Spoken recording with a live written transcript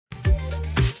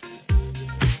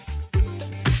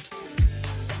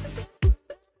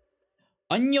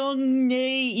Annyeong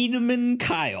Ideman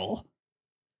Kyle.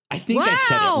 I think I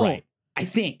said it right.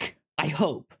 I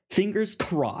hope. Fingers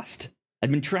crossed.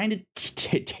 I've been trying to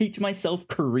teach myself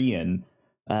Korean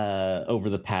over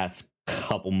the past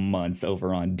couple months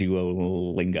over on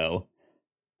Duolingo.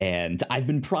 And I've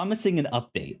been promising an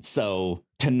update. So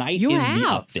tonight is the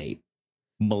update.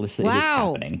 Melissa, it is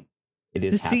happening. It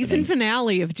is the season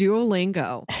finale of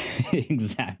Duolingo.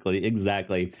 Exactly.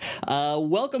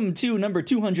 Welcome to number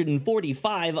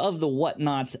 245 of the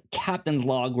Whatnauts Captain's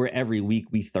Log, where every week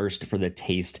we thirst for the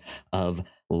taste of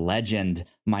legend.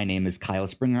 My name is Kyle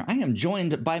Springer. I am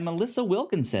joined by Melissa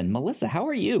Wilkinson. Melissa, how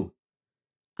are you?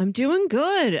 I'm doing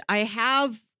good. I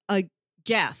have a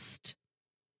guest.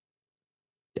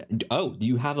 Oh,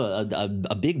 you have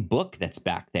a big book that's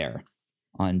back there.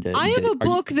 I have a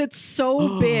book that's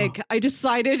so big, I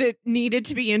decided it needed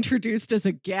to be introduced as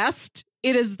a guest.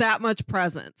 It is that much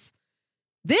presence.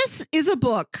 This is a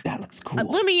book. That looks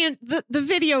cool. The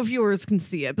video viewers can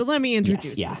see it, but let me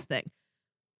introduce this thing.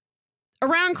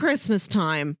 Around Christmas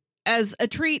time, as a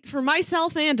treat for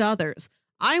myself and others,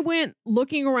 I went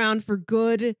looking around for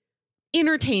good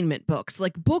entertainment books,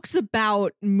 like books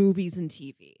about movies and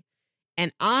TV.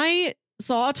 And I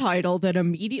saw a title that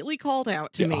immediately called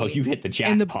out to me. Oh, you hit the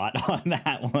jackpot on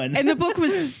that one. And the book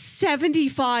was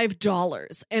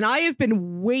 $75. And I have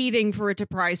been waiting for it to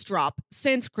price drop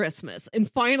since Christmas. And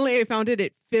finally I found it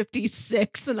at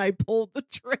 $56 and I pulled the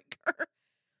trigger.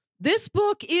 This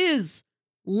book is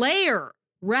Lair,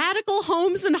 Radical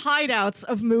Homes and Hideouts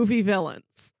of Movie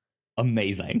Villains.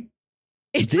 Amazing.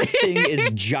 This thing is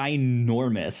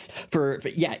ginormous.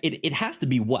 It has to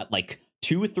be what, like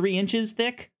 2 or 3 inches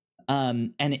thick?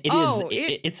 And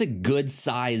it's a good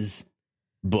size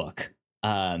book.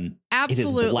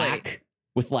 Absolutely. It is black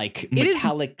with like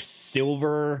metallic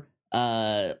silver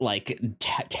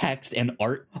text and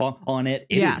art on it.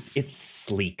 It's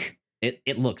sleek.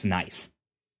 It looks nice.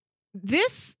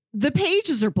 The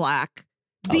pages are black.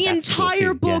 The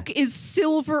entire book is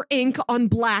silver ink on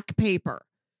black paper.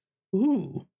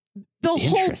 Ooh. The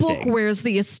whole book wears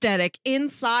the aesthetic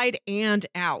inside and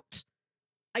out.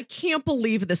 I can't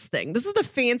believe this thing. This is the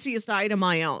fanciest item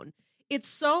I own. It's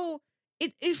so,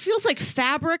 it feels like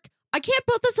fabric. I can't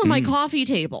put this on my coffee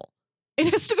table.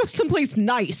 It has to go someplace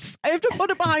nice. I have to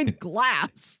put it behind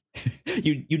glass.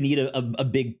 You need a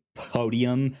big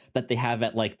podium that they have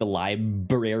at like the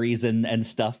libraries and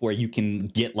stuff where you can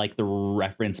get like the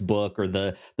reference book or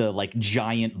the like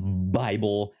giant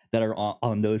Bible that are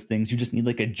on those things. You just need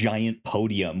like a giant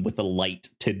podium with a light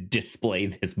to display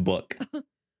this book.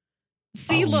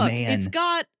 See, it's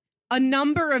got a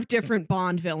number of different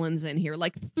Bond villains in here,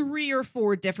 like 3 or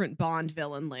 4 different Bond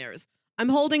villain layers. I'm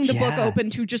holding the book open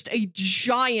to just a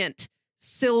giant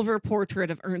silver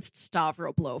portrait of Ernst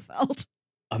Stavro Blofeld.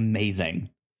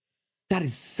 Amazing. That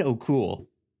is so cool.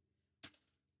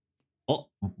 Oh,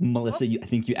 Melissa, I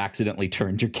think you accidentally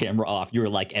turned your camera off. You were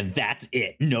like, and that's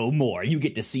it. No more. You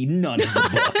get to see none of the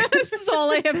book. This is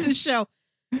all I have to show.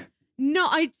 No,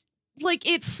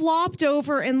 it flopped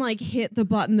over and hit the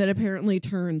button that apparently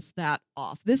turns that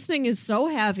off. This thing is so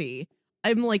heavy.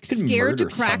 I'm scared to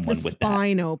crack the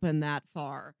spine open that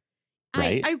far.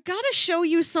 Right? I've got to show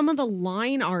you some of the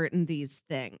line art in these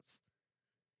things.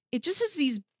 It just has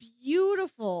these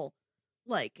beautiful,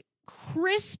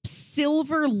 crisp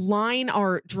silver line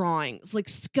art drawings,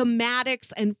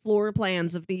 schematics and floor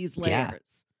plans of these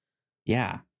layers.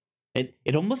 Yeah.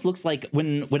 It almost looks like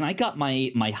when I got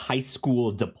my high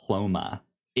school diploma,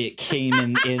 it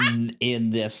came in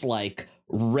this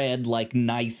red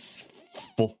nice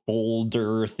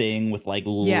folder thing with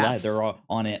leather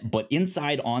on it, but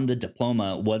inside on the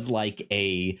diploma was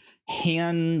a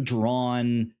hand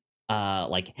drawn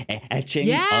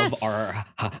etching of our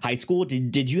high school.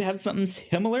 Did you have something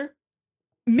similar?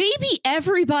 Maybe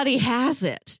everybody has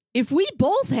it. If we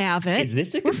both have it, is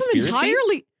this a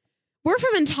conspiracy? We're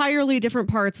from entirely different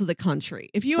parts of the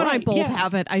country. If you and I both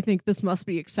have it, I think this must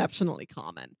be exceptionally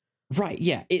common. Right,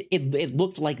 yeah. It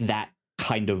looked like that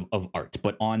kind of art,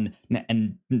 but and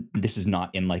this is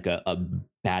not in a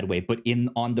bad way, but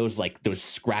on those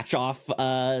scratch off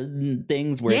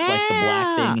things where it's the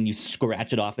black thing and you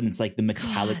scratch it off and it's the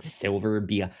metallic silver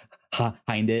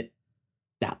behind it.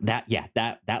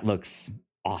 That looks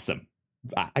awesome.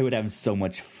 I would have so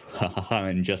much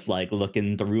fun just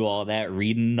looking through all that,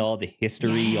 reading all the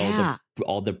history,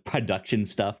 all the production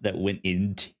stuff that went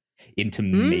into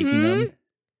making them.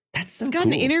 That's so cool. Got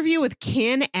an interview with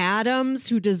Ken Adams,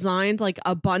 who designed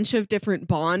a bunch of different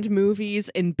Bond movies,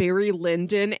 and Barry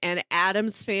Lyndon and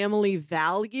Adams Family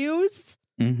Values.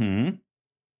 Mm-hmm.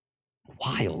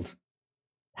 Wild.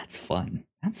 That's fun.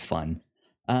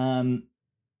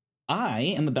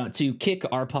 I am about to kick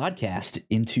our podcast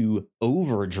into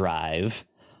overdrive.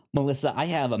 Melissa, I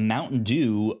have a Mountain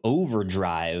Dew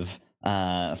Overdrive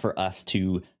for us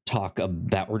to talk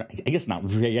about, or I guess not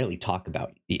really talk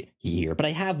about here, but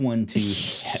I have one to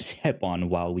sip on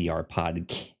while we are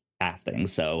podcasting.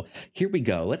 So here we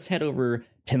go. Let's head over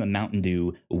to the Mountain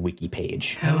Dew wiki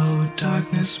page. Hello,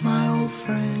 darkness, my old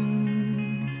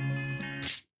friend.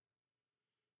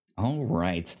 All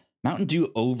right. Mountain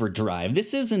Dew Overdrive.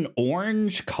 This is an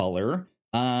orange color.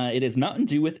 It is Mountain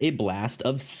Dew with a blast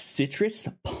of citrus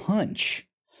punch.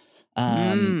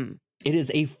 It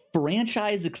is a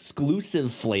franchise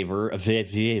exclusive flavor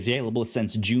available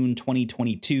since June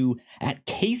 2022 at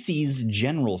Casey's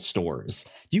General Stores.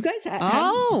 Do you guys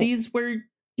have these where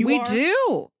you are? We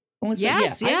do. Melissa?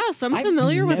 Yes. I'm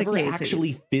familiar with the Casey's. I've never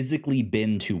actually physically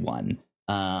been to one.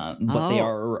 But they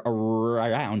are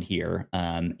around here.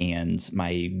 And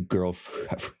my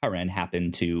girlfriend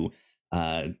happened to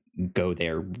go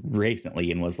there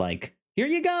recently and was like, here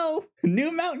you go,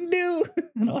 new Mountain Dew.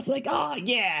 And I was like, oh,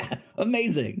 yeah,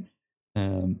 amazing.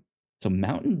 So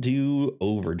Mountain Dew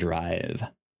Overdrive.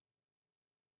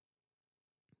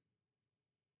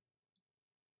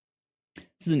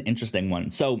 This is an interesting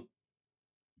one. So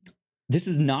this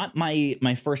is not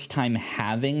my first time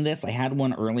having this. I had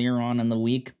one earlier on in the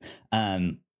week.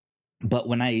 But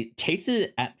when I tasted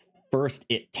it at first,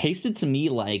 it tasted to me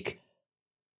like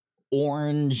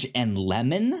orange and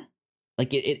lemon.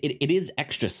 Like it is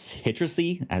extra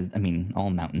citrusy, as I mean,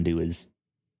 all Mountain Dew is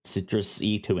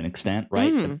citrusy to an extent,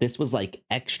 right? But this was like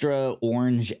extra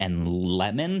orange and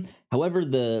lemon. However,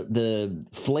 the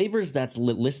flavors that's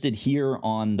listed here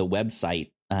on the website,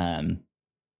 and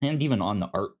even on the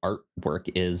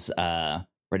artwork is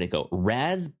where'd it go?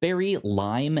 Raspberry,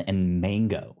 lime, and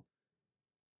mango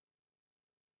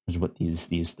is what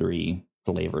these three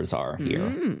flavors are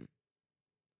here.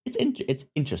 It's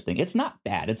interesting. It's not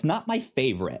bad. It's not my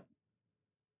favorite,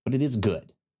 but it is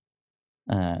good.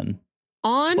 On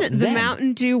the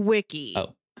Mountain Dew wiki.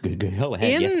 Oh, go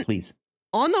ahead. Yes, please.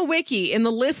 On the wiki, in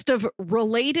the list of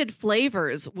related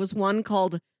flavors, was one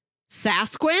called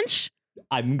Sasquatch.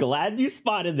 I'm glad you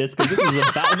spotted this because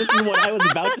this is what I was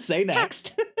about to say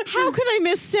next. How could I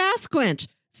miss Sasquatch?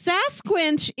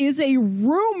 Sasquatch is a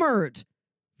rumored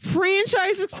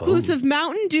franchise-exclusive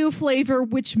Mountain Dew flavor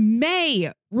which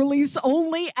may release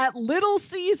only at Little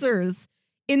Caesars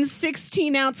in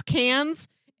 16-ounce cans,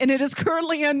 and it is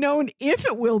currently unknown if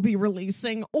it will be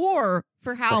releasing or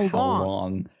for how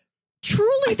long.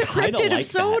 Truly the cryptid of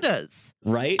sodas.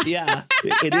 That, right? Yeah.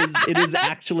 It is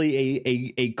actually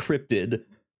a cryptid.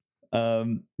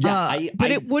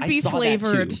 But it would be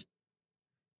flavored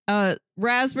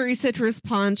raspberry citrus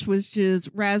punch, which is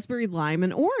raspberry, lime,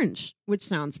 and orange, which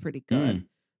sounds pretty good.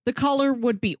 The color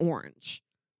would be orange.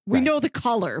 We know the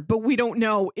color, but we don't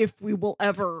know if we will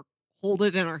ever hold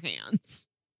it in our hands.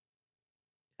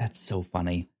 That's so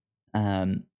funny.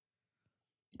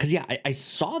 Because I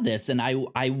saw this and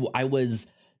I was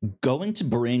going to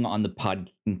bring on the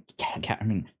podcast. I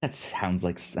mean, that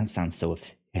sounds so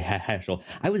official.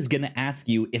 I was gonna ask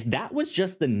you if that was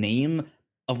just the name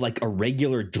of like a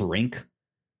regular drink,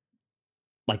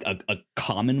 like a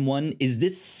common one. Is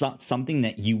this something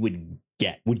that you would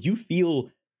get? Would you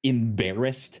feel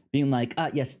embarrassed being like,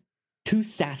 yes, 2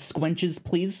 Sasquatches,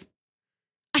 please?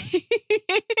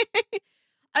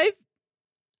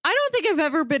 I don't think I've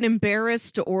ever been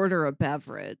embarrassed to order a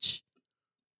beverage.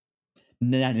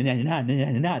 Not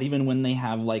even when they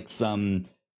have like some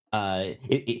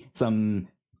some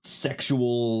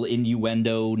sexual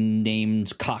innuendo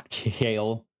named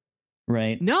cocktail,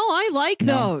 right? No, I like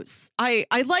those. I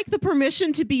like the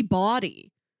permission to be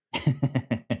bawdy.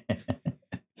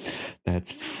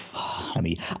 That's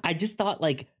funny. I just thought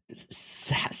like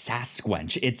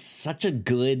Sasquatch. It's such a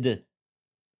good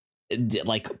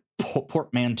like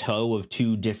portmanteau of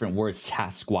 2 different words,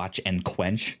 Sasquatch and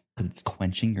quench, because it's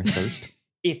quenching your thirst.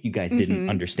 If you guys didn't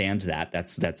understand that,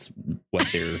 that's what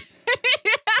they're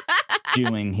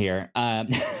doing here.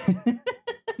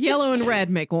 Yellow and red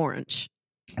make orange.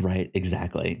 Right,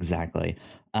 exactly.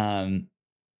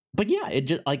 But yeah, it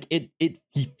just like it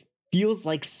feels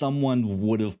like someone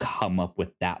would have come up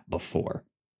with that before.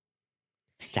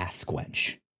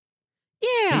 Sasquatch.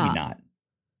 Yeah. Maybe not.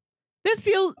 That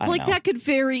feels like that could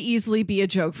very easily be a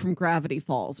joke from Gravity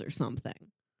Falls or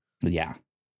something. Yeah.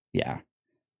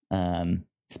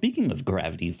 Speaking of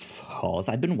Gravity Falls,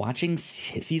 I've been watching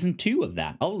season 2 of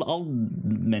that. I'll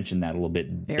mention that a little bit.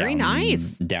 Very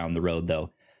nice down the road, though.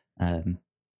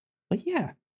 But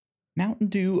yeah, Mountain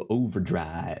Dew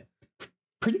Overdrive,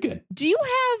 pretty good.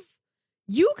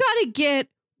 You got to get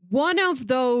one of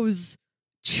those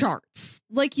charts.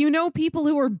 Like, people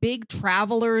who are big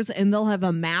travelers and they'll have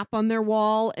a map on their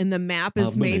wall, and the map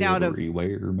is made out of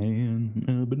everywhere, man.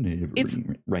 I've been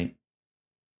everywhere. Right.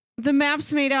 The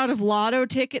map's made out of lotto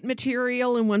ticket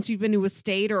material, and once you've been to a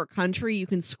state or a country, you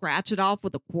can scratch it off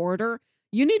with a quarter.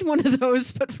 You need one of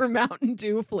those, but for Mountain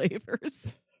Dew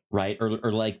flavors. Right,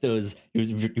 or like those.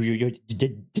 Did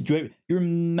you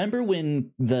remember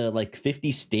when the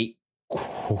 50 state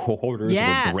quarters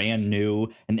were brand new,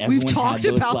 and everyone We've talked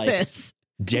had those, about this.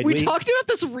 Did we talked about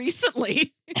this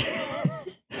recently.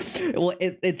 Well,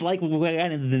 it's like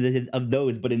one of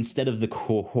those, but instead of the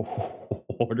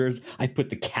quarters, I put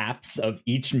the caps of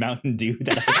each Mountain Dew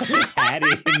that I had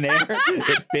in there.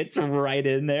 It fits right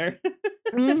in there.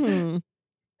 Mm-hmm.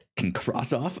 Can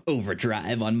cross off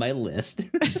overdrive on my list.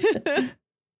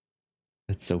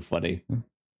 That's so funny.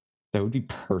 That would be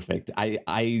perfect.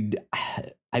 I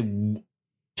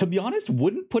to be honest,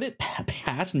 wouldn't put it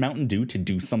past Mountain Dew to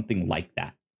do something like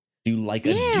that. Do like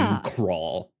a dew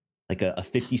crawl, like a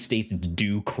 50 states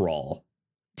dew crawl.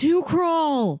 Dew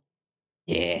crawl.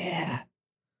 Yeah.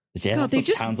 That God,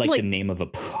 also sounds like the name of a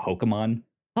Pokemon.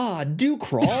 Dew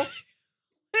crawl.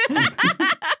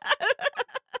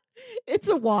 It's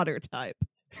a water type.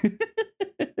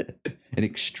 An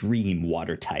extreme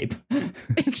water type. I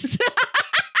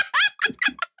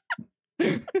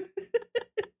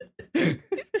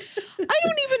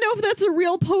don't even know if that's a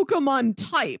real Pokemon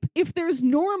type. If there's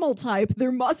normal type,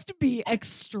 there must be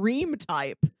extreme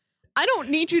type. I don't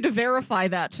need you to verify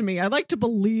that to me. I like to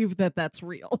believe that that's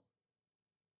real.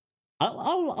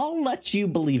 I'll let you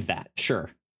believe that.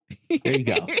 Sure. There you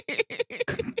go.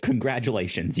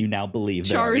 Congratulations. You now believe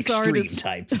there are extreme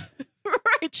types.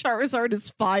 Right. Charizard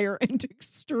is fire and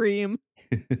extreme.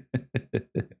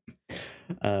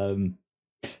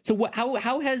 So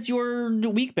how has your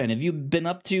week been? Have you been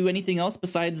up to anything else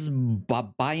besides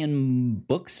buying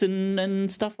books and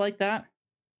stuff like that?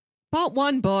 Bought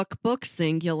one book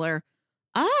singular.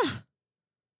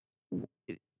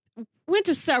 Went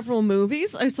to several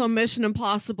movies. I saw Mission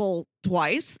Impossible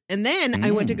twice, and then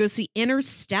I went to go see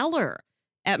Interstellar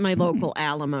at my local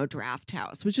Alamo Draft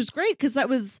House, which was great because that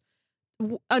was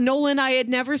a Nolan I had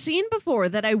never seen before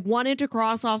that I wanted to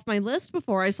cross off my list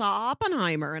before I saw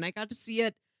Oppenheimer, and I got to see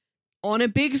it on a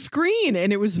big screen,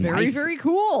 and it was very, very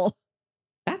cool.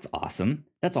 That's awesome.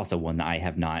 That's also one that I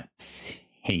have not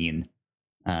seen.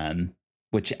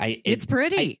 It's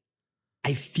pretty.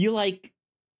 I feel like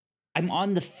I'm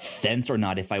on the fence or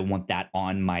not if I want that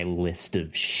on my list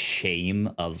of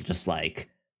shame of just like,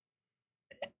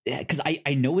 because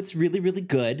I know it's really, really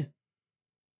good.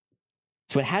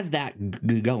 So it has that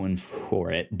going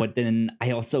for it. But then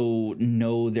I also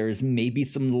know there's maybe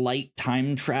some light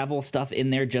time travel stuff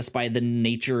in there just by the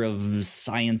nature of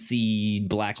sciencey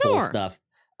black hole stuff.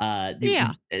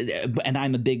 Yeah. And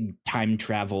I'm a big time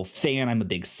travel fan. I'm a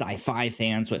big sci-fi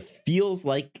fan. So it feels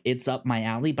like it's up my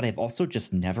alley. But I've also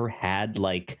just never had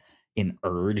like an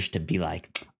urge to be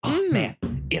like, oh man,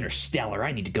 Interstellar.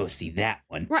 I need to go see that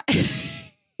one. Right.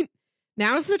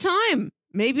 Now's the time.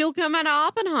 Maybe you'll come out of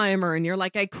Oppenheimer and you're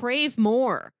like, I crave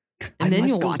more. And then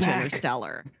you'll watch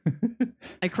Interstellar.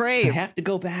 I crave. I have to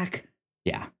go back.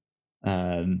 Yeah.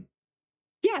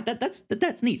 Yeah,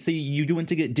 that's neat. So you went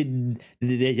to get did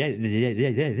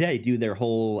they do their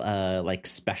whole like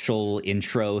special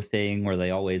intro thing where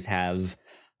they always have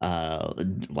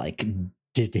like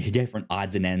different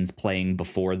odds and ends playing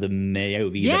before the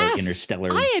movie that are Interstellar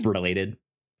related?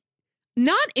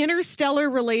 Not Interstellar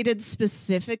related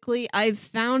specifically. I've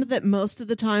found that most of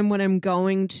the time when I'm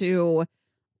going to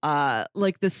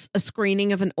like a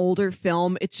screening of an older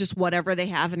film, it's just whatever they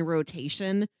have in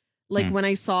rotation. Like when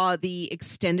I saw the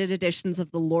extended editions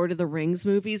of the Lord of the Rings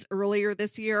movies earlier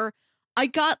this year, I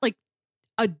got like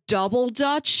a double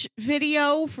Dutch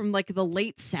video from like the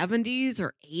late 70s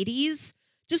or 80s.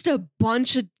 Just a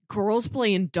bunch of girls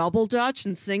playing double Dutch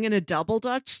and singing a double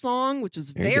Dutch song, which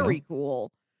was very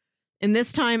cool. And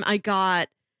this time I got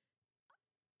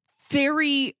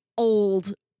very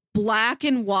old, black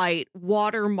and white,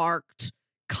 watermarked,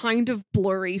 kind of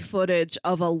blurry footage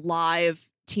of a live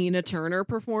Tina Turner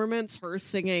performance, her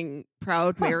singing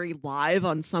Proud Mary live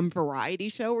on some variety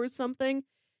show or something.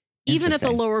 Even at the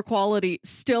lower quality,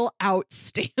 still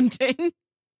outstanding.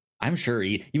 I'm sure,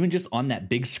 even just on that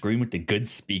big screen with the good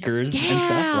speakers and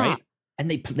stuff, right? And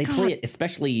they play it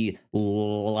especially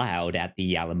loud at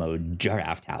the Alamo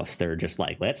Draft House. They're just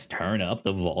like, let's turn up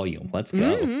the volume. Let's go.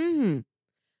 Mm-hmm.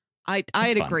 I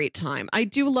had a great time. I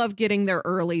do love getting there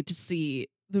early to see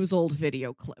those old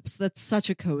video clips. That's such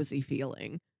a cozy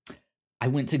feeling. I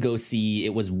went to go see,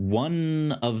 it was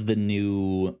one of the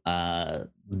new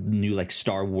like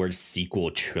Star Wars sequel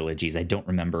trilogies. I don't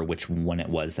remember which one it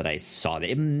was that I saw.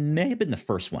 It may have been the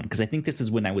first one, because I think this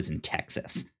is when I was in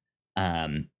Texas.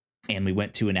 And we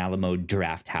went to an Alamo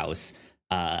Draft House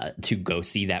to go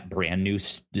see that brand new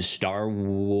Star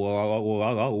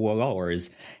Wars,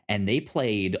 and they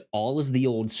played all of the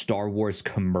old Star Wars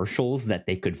commercials that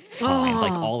they could find,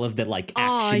 like all of the like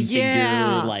action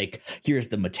figure, like here's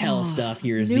the Mattel stuff,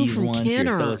 here's these ones,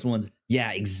 here's those ones.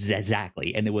 Yeah,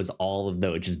 exactly. And it was all of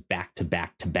those just back to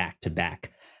back to back to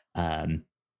back. And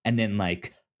then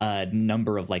like a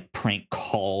number of like prank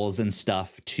calls and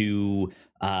stuff to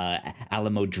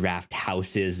Alamo Draft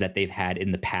Houses that they've had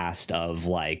in the past, of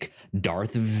like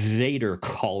Darth Vader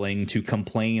calling to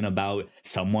complain about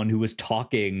someone who was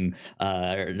talking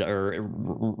or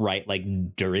right,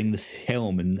 like during the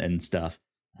film and stuff.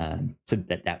 So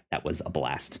that was a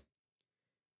blast.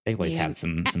 They always have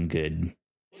some good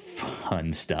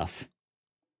fun stuff.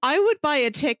 I would buy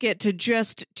a ticket to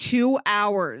just 2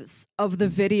 hours of the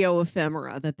video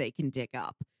ephemera that they can dig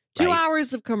up. 2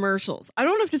 hours of commercials. I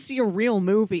don't have to see a real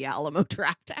movie, Alamo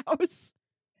Draft House.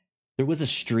 There was a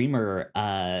streamer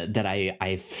that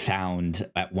I found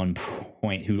at one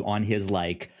point who on his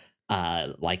like,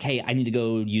 hey, I need to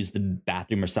go use the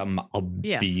bathroom or something. I'll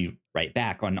be right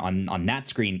back. On that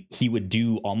screen, he would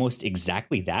do almost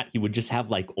exactly that. He would just have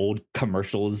like old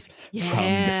commercials from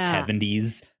the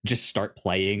 70s just start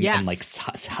playing and like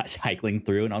cycling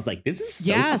through. And I was like, this is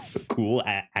so cool.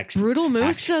 Actually, Brutal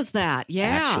Moose does that. Yeah.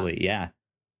 Actually, yeah.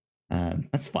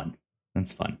 That's fun.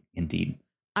 That's fun indeed.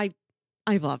 I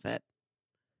love it.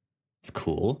 It's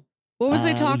cool. What was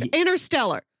I talking?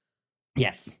 Interstellar.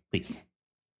 Yes, please.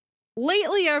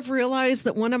 Lately, I've realized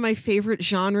that one of my favorite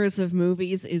genres of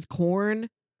movies is corn.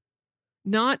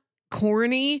 Not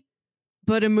corny,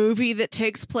 but a movie that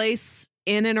takes place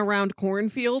in and around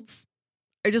cornfields.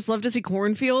 I just love to see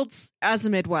cornfields as a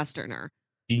Midwesterner.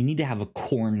 Do you need to have a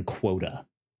corn quota?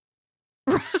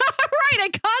 Right,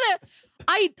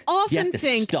 I often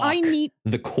think I need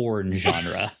the corn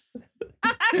genre.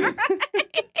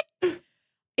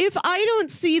 If I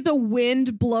don't see the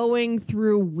wind blowing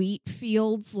through wheat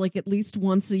fields like at least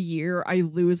once a year, I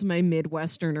lose my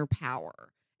Midwesterner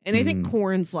power. And I think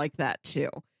corn's like that too.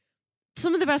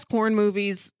 Some of the best corn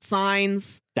movies,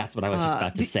 Signs. That's what I was just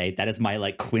about to say. That is my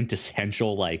like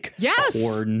quintessential like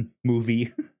corn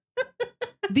movie.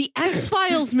 The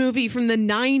X-Files movie from the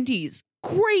 90s.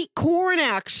 Great corn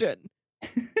action.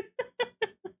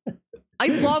 I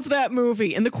love that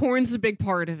movie, and the corn's a big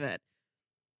part of it.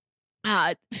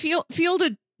 Field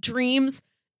of Dreams.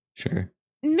 Sure.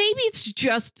 Maybe it's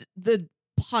just the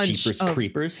punch. Jeepers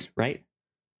Creepers, right?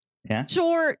 Yeah.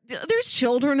 Sure. There's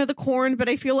Children of the Corn, but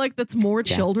I feel like that's more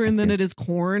children than it is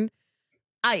corn.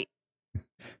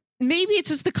 Maybe it's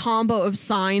just the combo of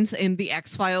Signs and the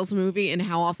X-Files movie and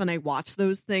how often I watched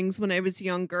those things when I was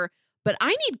younger. But I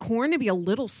need corn to be a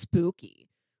little spooky.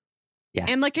 Yeah.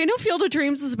 And like, I know Field of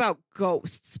Dreams is about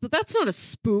ghosts, but that's not a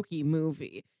spooky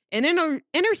movie. And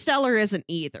Interstellar isn't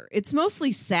either. It's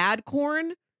mostly sad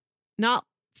corn, not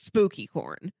spooky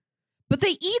corn. But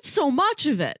they eat so much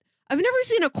of it. I've never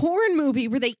seen a corn movie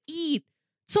where they eat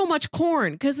so much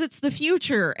corn because it's the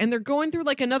future and they're going through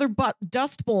like another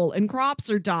dust bowl and crops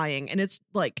are dying. And it's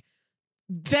like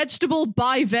vegetable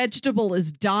by vegetable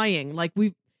is dying. Like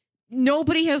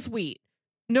nobody has wheat.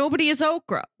 Nobody has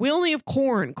okra. We only have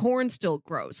corn. Corn still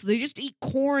grows. So they just eat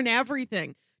corn,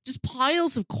 everything. Just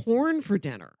piles of corn for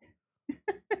dinner.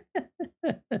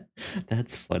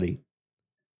 That's funny.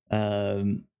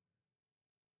 God,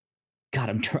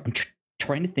 I'm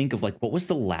trying to think of like what was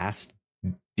the last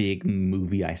big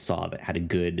movie I saw that had a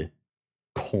good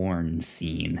corn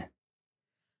scene.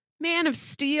 Man of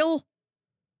Steel.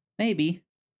 Maybe.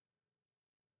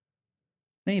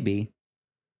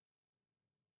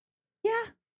 Yeah.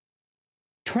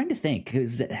 Trying to think,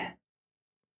 because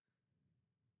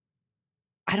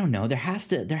I don't know. There has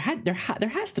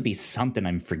to be something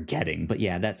I'm forgetting, but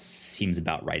yeah, that seems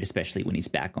about right. Especially when he's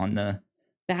back on the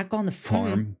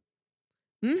farm,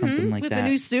 something like With that. With the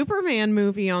new Superman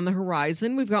movie on the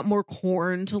horizon, we've got more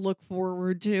corn to look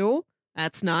forward to.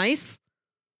 That's nice.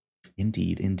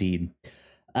 Indeed.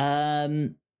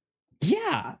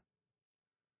 Yeah.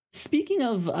 Speaking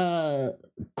of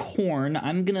corn,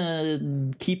 I'm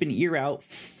gonna keep an ear out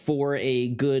for a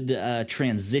good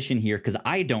transition here because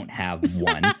I don't have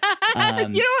one.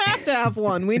 You don't have to have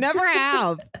one. We never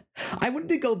have. I wanted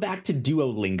to go back to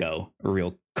Duolingo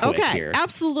real quick here.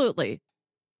 Absolutely.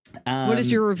 What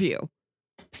is your review?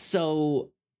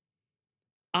 So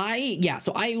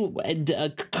So I a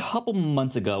couple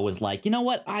months ago was like, you know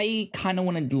what? I kind of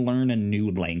wanted to learn a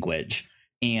new language,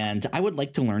 and I would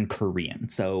like to learn Korean.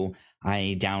 So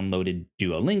I downloaded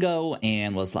Duolingo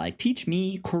and was like, teach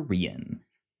me Korean.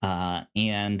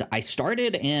 And I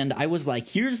started, and I was like,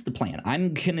 here's the plan.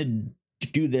 I'm gonna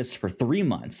do this for 3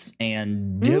 months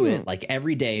and do it like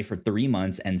every day for 3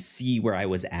 months and see where I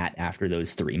was at after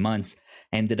those 3 months.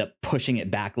 I ended up pushing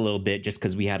it back a little bit just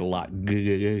because we had a lot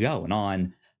going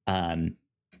on.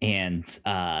 And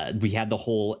we had the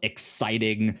whole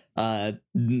exciting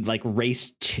like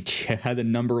race to the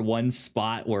number one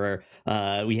spot where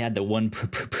we had the one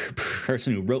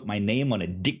person who wrote my name on a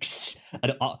dick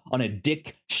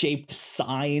shaped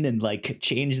sign and like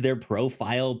changed their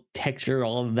profile picture,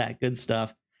 all of that good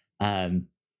stuff. And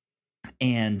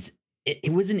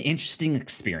it was an interesting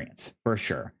experience for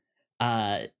sure.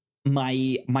 My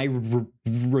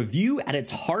review at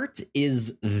its heart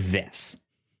is this.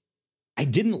 I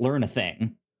didn't learn a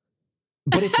thing,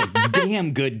 but it's a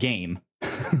damn good game.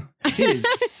 It is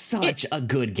such a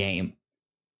good game.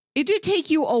 It did take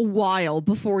you a while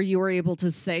before you were able to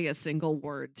say a single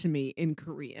word to me in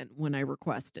Korean when I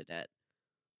requested it.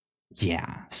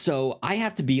 Yeah. So I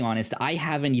have to be honest, I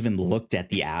haven't even looked at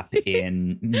the app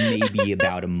in maybe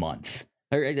about a month.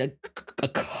 Or a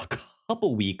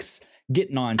couple weeks,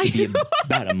 getting on to be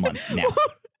about a month now.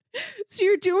 So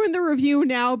you're doing the review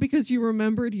now because you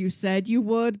remembered you said you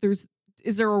would. Is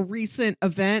there a recent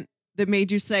event that made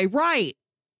you say, right,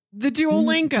 the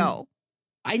Duolingo?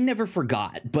 I never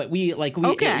forgot, but we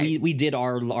did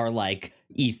our like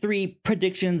E3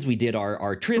 predictions. We did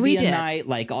our trivia night.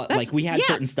 We had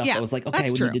certain stuff that was like, okay,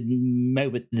 we need to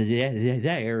move it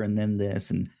there and then this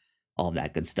and all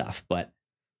that good stuff. But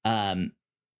I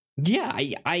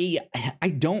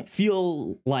don't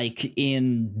feel like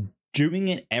in doing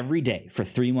it every day for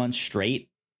 3 months straight,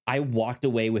 I walked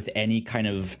away with any kind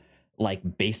of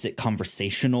like basic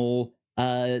conversational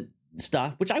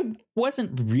stuff, which I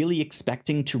wasn't really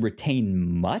expecting to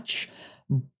retain much,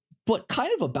 but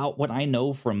kind of about what I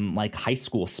know from like high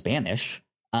school Spanish,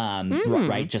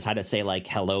 right? Just how to say like,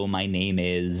 hello, my name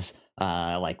is,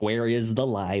 like, where is the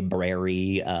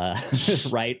library?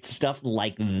 Right? Stuff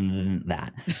like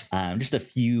that. Just a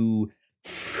few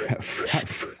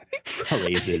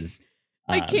phrases.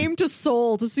 I came to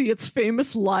Seoul to see its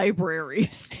famous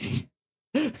libraries.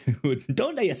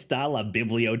 Donde está la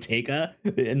biblioteca?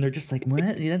 And they're just like,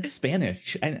 what? That's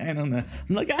Spanish. I don't know.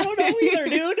 I'm like, I don't know either,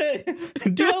 dude.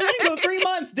 Duolingo 3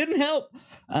 months didn't help.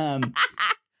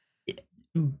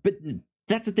 But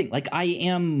that's the thing. Like, I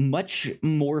am much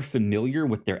more familiar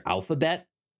with their alphabet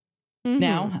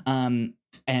now.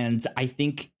 And I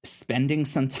think spending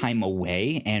some time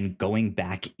away and going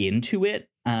back into it,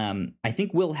 I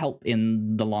think will help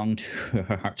in the long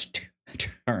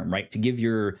term, right? To give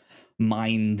your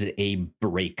mind a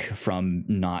break from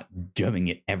not doing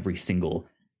it every single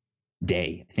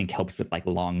day, I think helps with like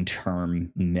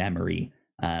long-term memory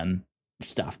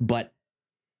stuff. But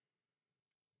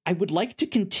I would like to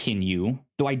continue,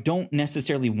 though I don't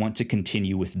necessarily want to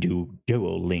continue with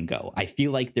Duolingo. I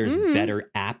feel like there's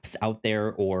better apps out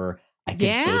there, or I could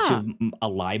go to a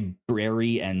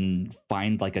library and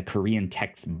find like a Korean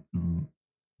textbook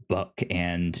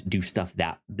and do stuff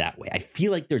that way. I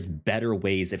feel like there's better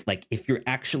ways if you're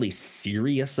actually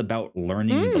serious about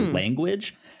learning the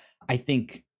language. I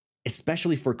think,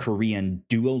 especially for Korean,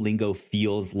 Duolingo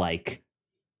feels like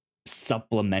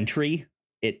supplementary.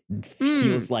 It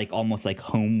feels like almost like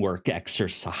homework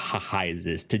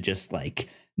exercises to just like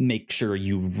make sure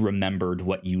you remembered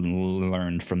what you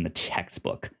learned from the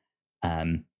textbook.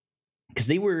 Because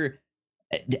they were,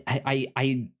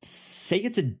 I say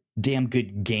it's a damn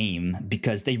good game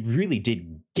because they really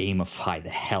did gamify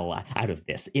the hell out of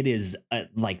this. It is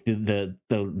like the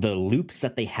loops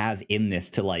that they have in this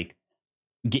to like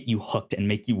get you hooked and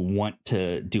make you want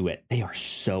to do it. They are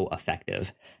so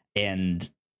effective. And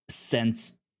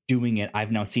since doing it,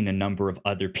 I've now seen a number of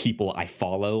other people I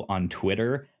follow on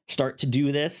Twitter start to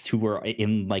do this, who are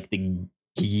in like the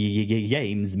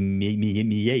games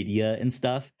media and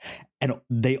stuff, and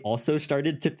they also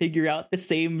started to figure out the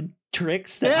same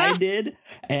tricks that I did.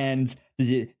 And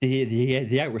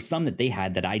there were some that they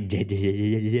had that I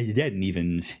didn't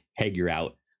even figure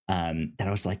out, that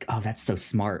I was like, oh, that's so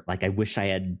smart. Like, I wish I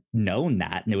had known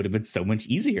that, and it would have been so much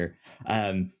easier.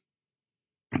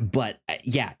 But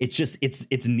yeah,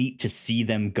 it's neat to see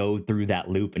them go through that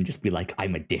loop and just be like,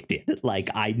 I'm addicted. Like,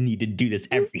 I need to do this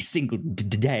every single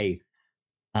day.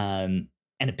 And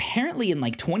apparently in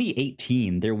like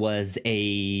 2018, there was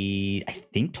I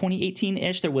think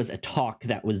 2018-ish, there was a talk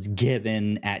that was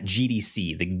given at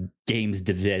GDC, the Games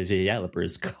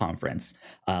Developers Conference,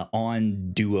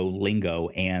 on Duolingo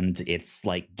and its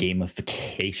like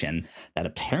gamification. That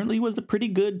apparently was a pretty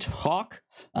good talk.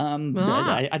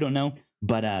 I don't know,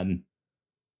 but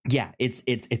yeah,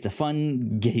 it's a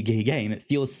fun game. It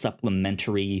feels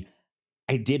supplementary.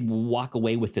 I did walk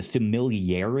away with the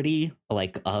familiarity,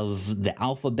 like, of the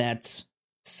alphabet,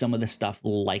 some of the stuff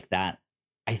like that.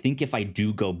 I think if I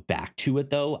do go back to it,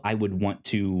 though, I would want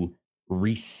to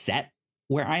reset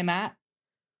where I'm at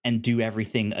and do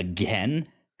everything again.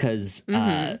 Because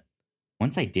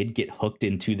once I did get hooked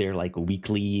into their, like,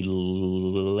 weekly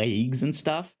leagues and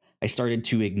stuff, I started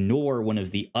to ignore one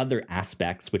of the other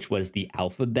aspects, which was the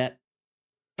alphabet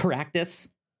practice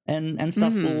and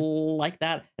stuff like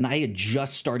that. And I had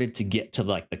just started to get to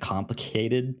like the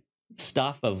complicated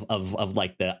stuff of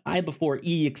like the I before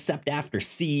E except after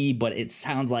C, but it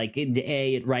sounds like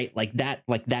A, right? Like that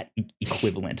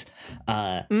equivalent.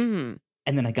 And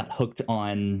then I got hooked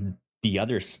on the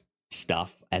other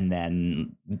stuff and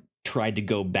then tried to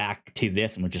go back to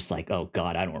this and was just like, oh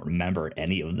God, I don't remember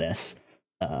any of this.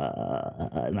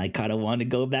 And I kind of want to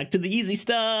go back to the easy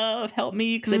stuff. Help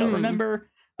me, because I don't remember.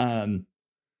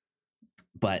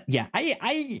 But yeah,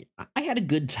 I had a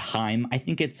good time. I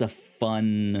think it's a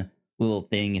fun little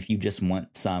thing if you just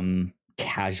want some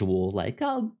casual, like,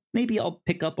 oh, maybe I'll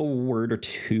pick up a word or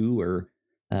two or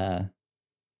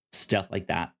stuff like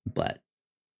that. But at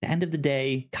the end of the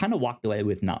day, kind of walked away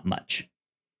with not much.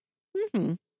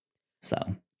 So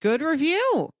good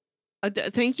review.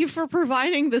 Thank you for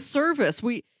providing the service.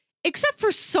 Except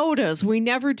for sodas, we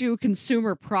never do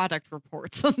consumer product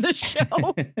reports on the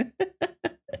show.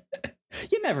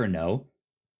 You never know.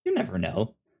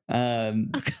 I'll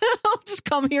just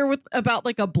come here about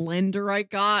like a blender I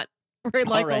got. Right,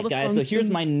 like all right, guys. So here's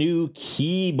my new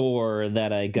keyboard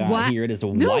that I got here. It is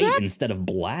white instead of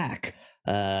black.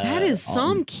 That is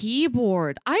some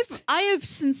keyboard. I have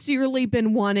sincerely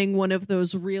been wanting one of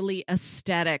those really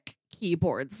aesthetic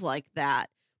keyboards like that,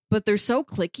 but they're so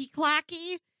clicky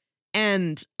clacky,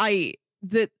 and I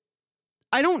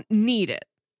don't need it.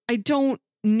 I don't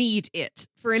need it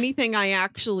for anything I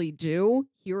actually do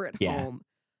here at home.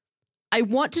 I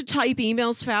want to type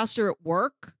emails faster at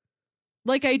work.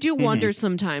 Like, I do wonder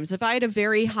sometimes if I had a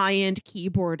very high-end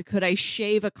keyboard, could I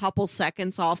shave a couple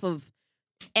seconds off of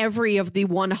every of the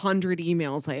 100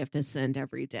 emails I have to send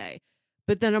every day?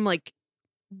 But then I'm like,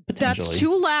 that's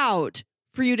too loud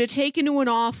for you to take into an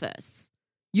office.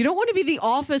 You don't want to be the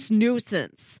office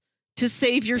nuisance to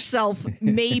save yourself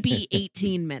maybe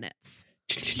 18 minutes.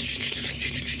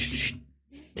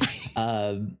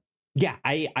 Yeah,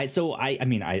 I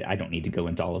mean, I don't need to go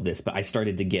into all of this, but I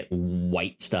started to get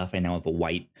white stuff. I now have a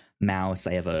white mouse.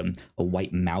 I have a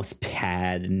white mouse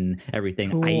pad and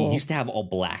everything. Cool. I used to have all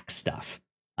black stuff.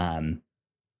 And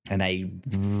I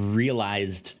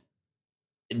realized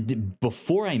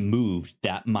before I moved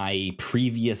that my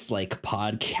previous like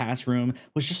podcast room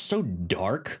was just so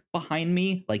dark behind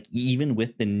me, like even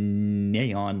with the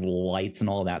neon lights and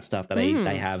all that stuff that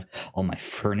I have, all my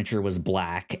furniture was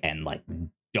black and like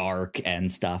dark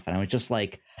and stuff, and I was just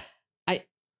like, I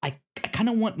kind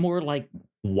of want more like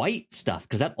white stuff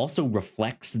because that also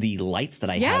reflects the lights that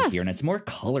I have here, and it's more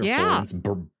colorful and it's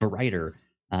brighter.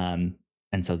 And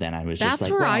so then I was just like,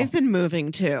 that's where I've been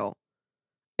moving to.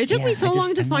 It took me so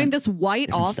long to find this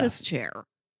white office chair.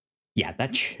 Yeah,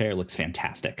 that chair looks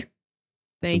fantastic.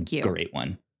 Thank you. Great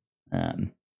one.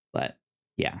 But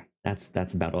yeah,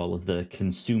 that's about all of the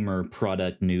consumer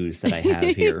product news that I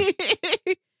have here.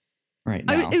 Right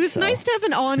now, it was nice to have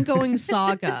an ongoing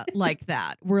saga like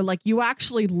that, where like you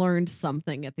actually learned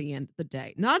something at the end of the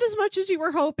day. Not as much as you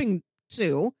were hoping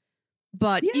to,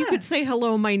 but you could say,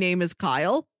 hello, my name is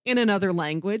Kyle in another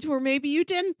language where maybe you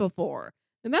didn't before.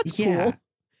 And that's cool.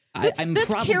 I'm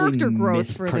that's probably character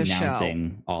growth for the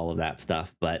show. All of that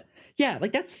stuff. But yeah,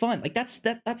 like that's fun. Like that's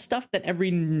stuff that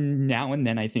every now and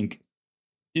then I think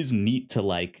is neat to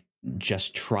like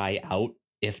just try out.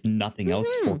 If nothing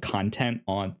else, for content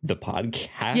on the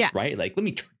podcast, right? Like, let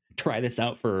me try this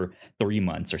out for 3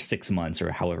 months or 6 months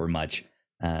or however much.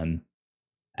 There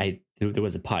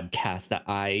was a podcast that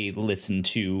I listened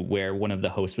to where one of the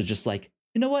hosts was just like,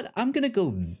 you know what? I'm going to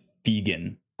go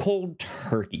vegan cold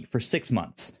turkey for 6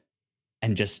 months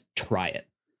and just try it.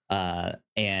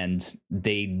 And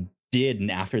they did. And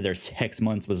after their 6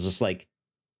 months was just like,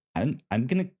 I'm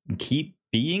going to keep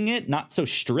being it. Not so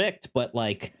strict, but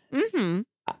like,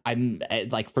 I'm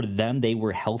like, for them, they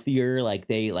were healthier. Like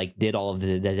they like did all of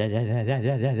that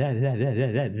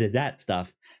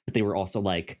stuff, but they were also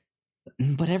like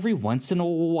but every once in a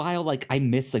while, like I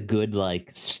miss a good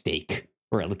like steak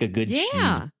or like a good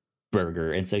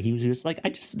cheeseburger. And so he was just like,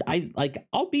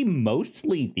 I'll be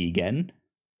mostly vegan,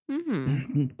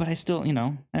 but I still,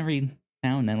 every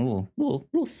now and then a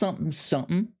little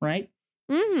something, right?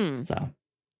 So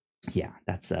yeah,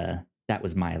 that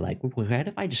was my like, what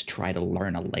if I just try to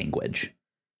learn a language?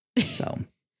 So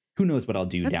who knows what I'll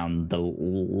do down the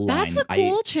line. That's a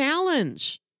cool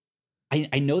challenge.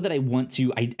 I know that I want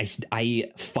to. I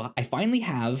finally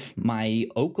have my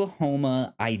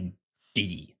Oklahoma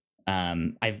ID.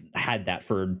 I've had that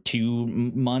for 2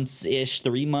 months ish,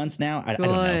 3 months now. I don't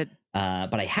know.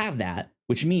 But I have that,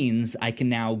 which means I can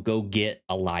now go get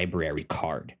a library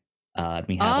card.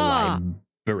 We have a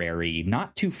library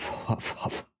not too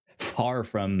far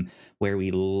from where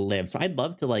we live, so I'd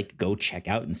love to like go check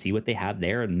out and see what they have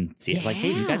there and see it. Like,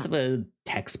 hey, you guys have a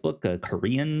textbook, a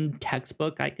Korean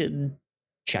textbook I could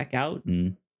check out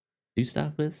and do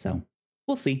stuff with? So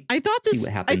we'll see. I thought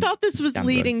this was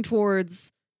leading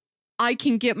towards I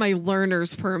can get my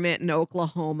learner's permit in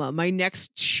Oklahoma. My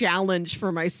next challenge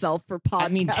for myself for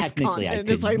podcast content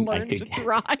is I learn to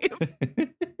drive.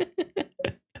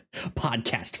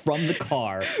 Podcast from the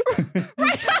car.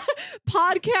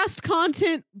 Podcast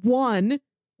content 1,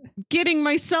 getting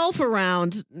myself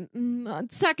around,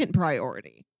 second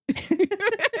priority.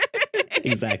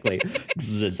 Exactly.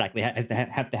 I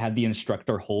have to have the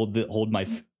instructor hold my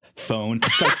phone.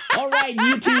 It's like, all right,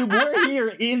 YouTube, we're here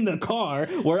in the car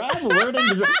where I'm learning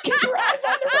to drive. Keep your eyes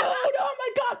on the road. Oh my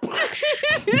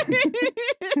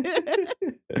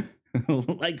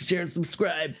god. Like, share,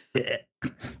 subscribe.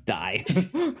 Die.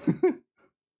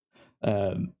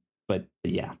 But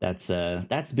yeah,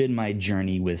 that's been my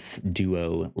journey with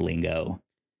Duolingo.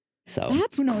 So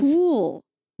that's cool.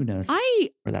 Who knows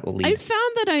where that will lead? I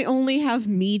found that I only have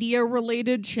media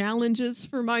related challenges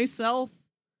for myself.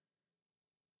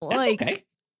 That's okay.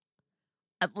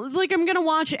 Like I'm gonna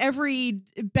watch every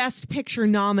Best Picture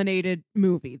nominated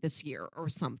movie this year or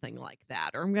something like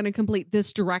that, or I'm gonna complete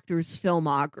this director's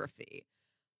filmography,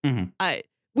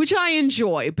 which I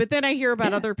enjoy. But then I hear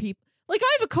about other people. Like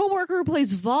I have a coworker who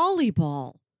plays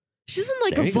volleyball. She's in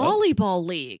like a volleyball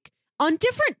league on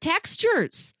different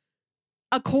textures,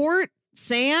 a court,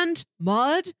 sand,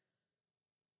 mud.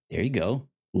 There you go,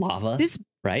 lava.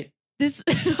 Right? This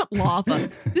lava.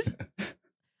 This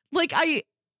like I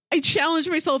challenge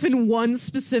myself in one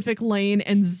specific lane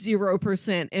and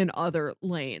 0% in other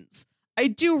lanes. I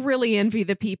do really envy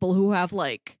the people who have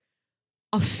like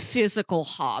a physical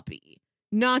hobby,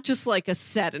 not just like a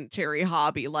sedentary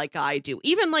hobby like I do.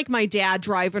 Even like my dad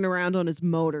driving around on his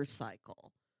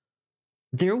motorcycle.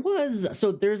 There's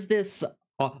this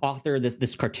author,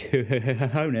 this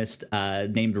cartoonist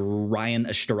named Ryan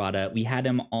Estrada. We had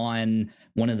him on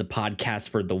one of the podcasts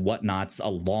for the Whatnots a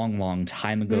long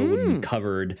time ago when we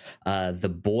covered The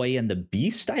Boy and the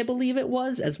Beast, I believe it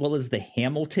was, as well as the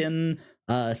Hamilton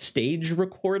stage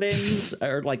recordings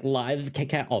or like live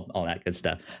all that good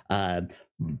stuff.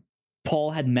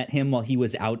 Paul had met him while he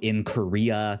was out in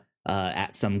Korea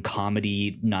at some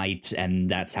comedy night, and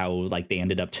that's how like they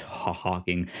ended up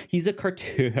talking. He's a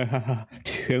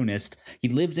cartoonist. He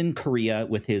lives in Korea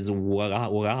with his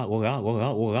wife.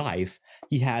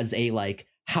 He has a like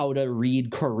how to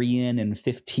read Korean in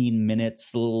 15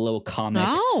 minutes little comic.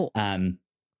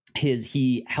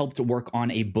 He helped work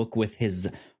on a book with his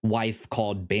wife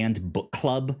called Banned Book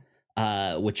Club,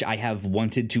 which I have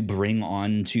wanted to bring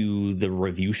on to the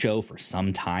review show for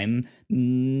some time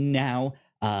now.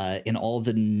 In all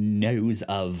the news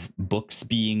of books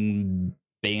being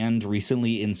banned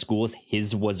recently in schools,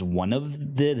 his was one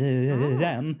of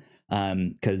them,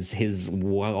 because his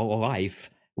wife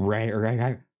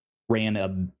ran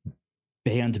a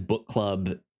banned book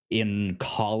club in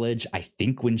college, I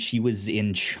think when she was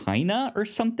in China or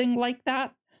something like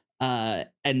that. And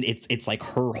it's like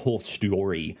her whole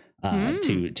story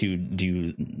to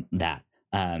do that.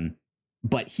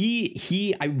 But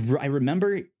I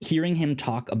remember hearing him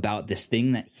talk about this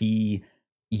thing that he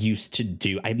used to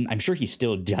do. I'm sure he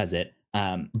still does it.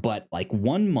 But like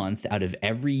 1 month out of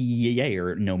every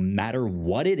year, no matter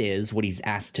what it is, what he's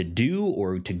asked to do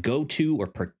or to go to or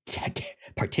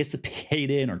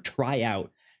participate in or try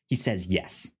out, he says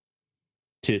yes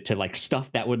to like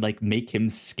stuff that would like make him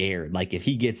scared. Like if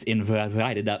he gets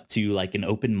invited up to like an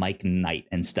open mic night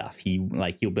and stuff, he'll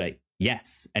be like,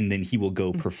 yes, and then he will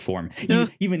go perform,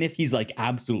 even if he's like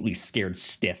absolutely scared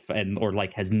stiff or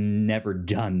like has never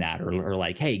done that, or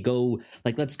like, hey, go,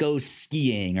 like, let's go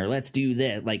skiing, or let's do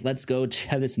this, like, let's go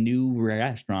to this new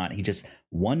restaurant. He just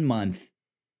 1 month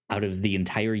out of the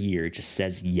entire year just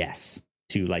says yes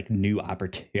to like new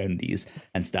opportunities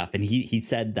and stuff. And he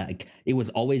said that like, it was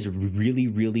always really,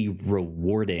 really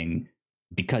rewarding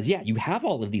because you have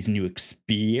all of these new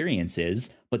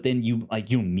experiences, but then you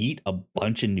meet a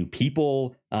bunch of new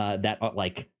people that are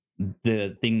like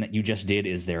the thing that you just did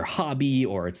is their hobby,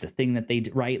 or it's the thing that they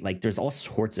right. Like there's all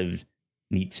sorts of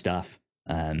neat stuff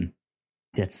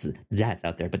that's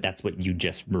out there. But that's what you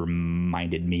just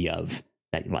reminded me of,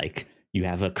 that like you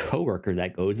have a coworker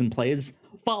that goes and plays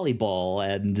volleyball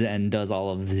and does all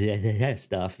of that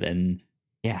stuff, and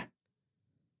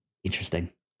interesting.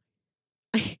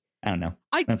 I don't know.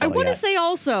 I want to say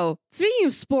also, speaking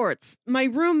of sports, my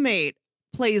roommate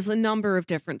plays a number of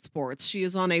different sports. She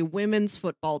is on a women's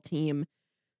football team.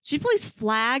 She plays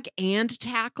flag and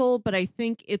tackle, but I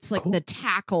think it's like the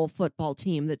tackle football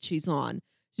team that she's on.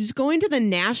 She's going to the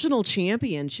national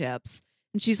championships,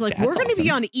 and she's like, we're going to be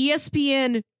on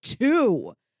ESPN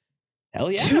 2.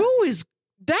 Hell yeah. 2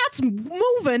 that's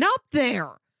moving up there.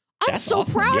 I'm so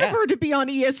awesome. Proud of her to be on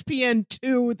ESPN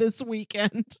 2 this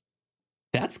weekend.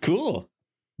 That's cool.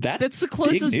 That's the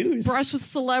closest brush with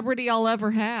celebrity I'll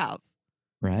ever have.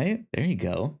 Right? There you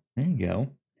go. I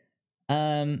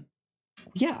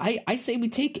say we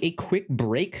take a quick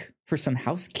break for some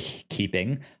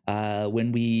housekeeping.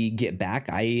 When we get back,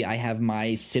 I have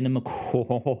my cinema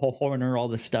corner, all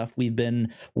the stuff we've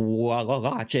been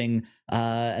watching.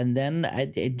 And then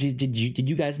did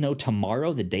you guys know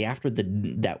tomorrow, the day after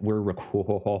that we're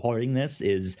recording this,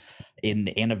 is in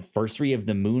the anniversary of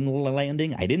the moon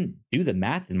landing? I didn't do the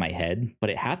math in my head, but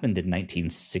it happened in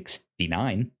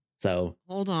 1969. So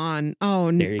hold on.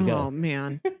 Oh, there you go. Oh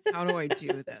man, how do I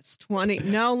do this? 20.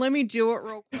 No, let me do it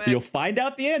real quick. You'll find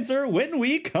out the answer when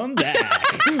we come back.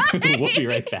 We'll be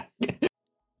right back.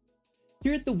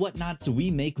 Here at the Whatnauts, we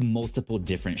make multiple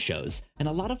different shows, and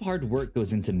a lot of hard work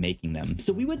goes into making them.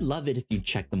 So we would love it if you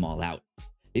check them all out.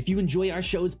 If you enjoy our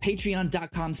shows,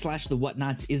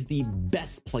 patreon.com/thewhatnauts is the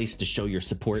best place to show your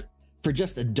support. For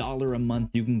just $1 a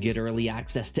month, you can get early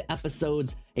access to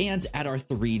episodes, and at our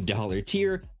 $3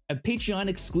 tier, a Patreon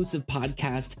exclusive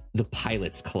podcast, The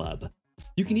Pilots Club.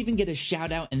 You can even get a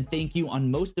shout out and thank you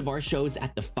on most of our shows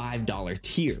at the $5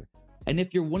 tier. And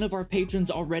if you're one of our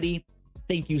patrons already,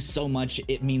 thank you so much.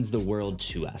 It means the world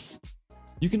to us.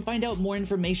 You can find out more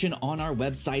information on our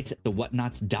website,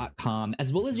 thewhatnauts.com,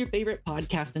 as well as your favorite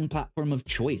podcasting platform of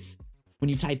choice. When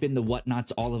you type in The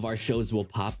Whatnauts, all of our shows will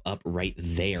pop up right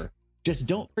there. Just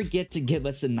don't forget to give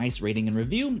us a nice rating and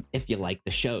review if you like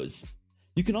the shows.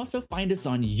 You can also find us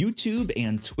on YouTube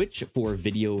and Twitch for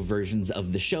video versions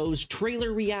of the shows,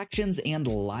 trailer reactions, and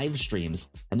live streams.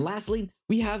 And lastly,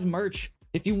 we have merch.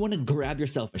 If you want to grab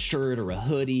yourself a shirt or a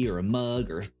hoodie or a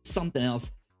mug or something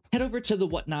else, head over to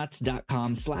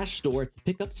thewhatnauts.com/store to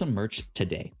pick up some merch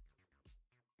today.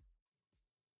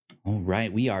 All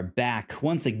right, we are back.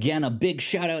 Once again, a big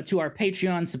shout out to our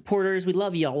Patreon supporters. We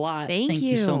love you a lot. Thank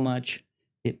you so much.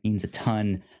 It means a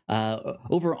ton.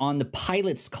 Over on the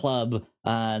Pilots Club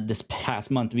this past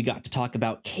month, we got to talk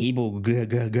about Cable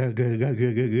Girls.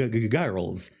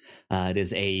 It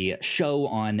is a show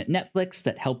on Netflix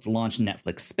that helped launch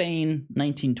Netflix Spain,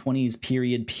 1920s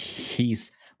period piece.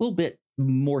 A little bit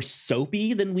more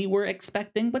soapy than we were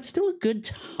expecting, but still a good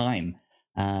time.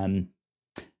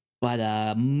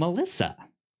 But Melissa,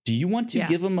 do you want to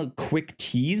give them a quick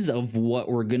tease of what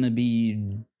we're going to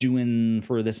be doing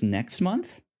for this next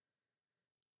month?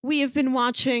 We have been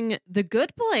watching The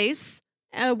Good Place,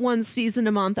 one season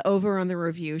a month over on the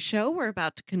review show. We're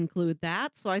about to conclude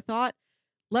that. So I thought,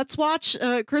 let's watch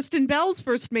Kristen Bell's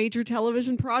first major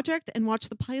television project and watch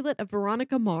the pilot of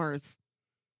Veronica Mars.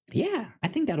 Yeah, I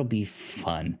think that'll be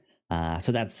fun.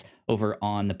 So that's over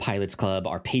on the Pilots Club,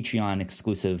 our Patreon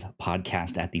exclusive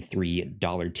podcast at the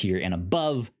 $3 tier and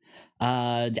above.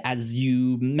 As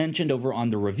you mentioned over on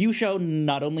the review show,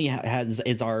 not only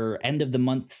is our end of the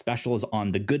month specials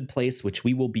on The Good Place, which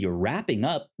we will be wrapping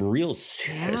up real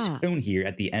soon here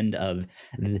at the end of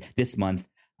this month.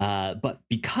 But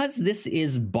because this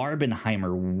is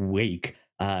Barbenheimer week,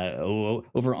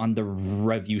 over on the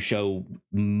review show,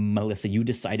 Melissa, you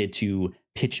decided to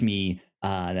pitch me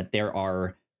that there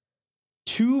are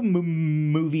two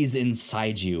movies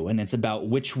inside you, and it's about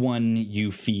which one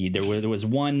you feed. There was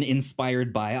one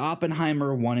inspired by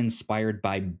Oppenheimer, one inspired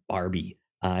by Barbie,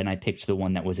 and I picked the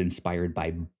one that was inspired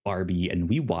by Barbie, and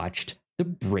we watched the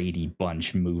Brady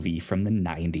Bunch movie from the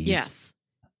 90s. Yes.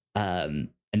 And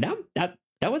that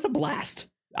was a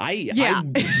blast. I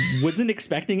wasn't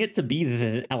expecting it to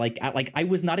be I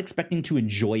was not expecting to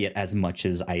enjoy it as much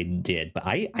as I did, but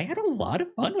I had a lot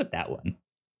of fun with that one.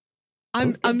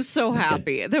 I'm so That's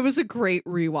happy. good. That was a great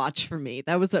rewatch for me.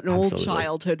 That was an old Absolutely.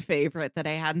 childhood favorite that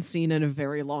I hadn't seen in a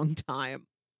very long time.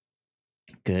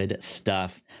 Good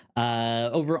stuff.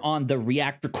 Over on the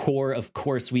Reactor Core, of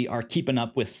course, we are keeping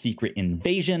up with Secret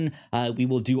Invasion. We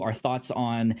will do our thoughts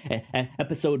on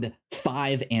episode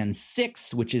 5 and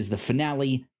 6, which is the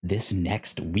finale, this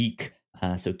next week.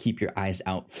 So keep your eyes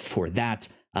out for that.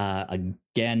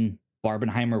 Again,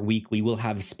 Barbenheimer week, we will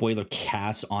have spoiler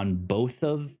casts on both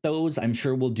of those. I'm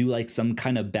sure we'll do like some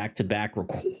kind of back-to-back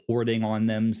recording on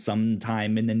them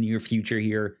sometime in the near future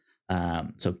here.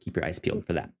 So keep your eyes peeled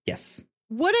for that. Yes.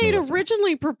 What I had Melissa.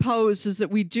 originally proposed is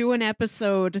that we do an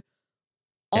episode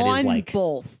That is, on like,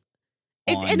 both.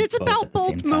 on And it's both about at the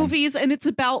same both time. movies, and it's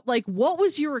about like what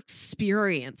was your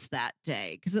experience that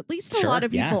day? Because at least a Sure, lot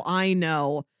of yeah. people I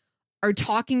know are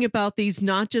talking about these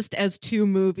not just as two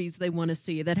movies they want to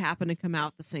see that happen to come out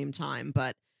at the same time,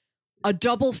 but a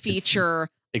double feature,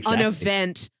 Exactly. an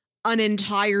event, an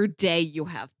entire day you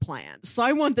have planned. So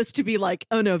I want this to be like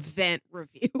an event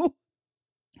review.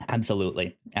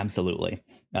 Absolutely.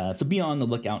 So be on the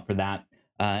lookout for that.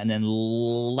 And then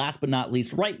last but not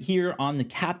least, right here on the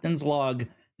Captain's Log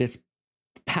this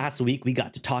past week, we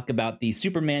got to talk about the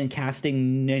Superman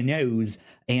casting news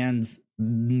and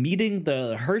meeting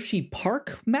the Hershey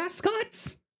Park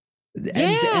mascots.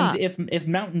 Yeah. And if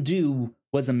Mountain Dew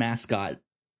was a mascot,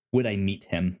 would I meet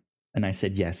him? And I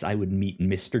said, yes, I would meet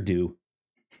Mr. Dew.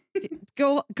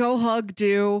 Go hug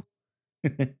Dew.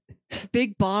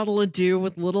 Big bottle of Dew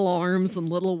with little arms and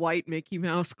little white Mickey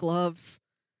Mouse gloves.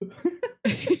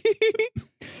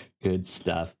 Good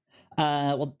stuff.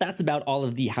 Well, that's about all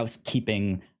of the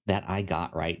housekeeping that I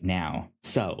got right now.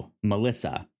 So,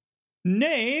 Melissa,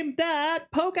 name that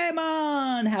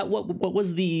Pokemon. What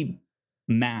was the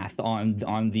math on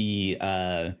the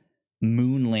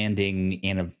moon landing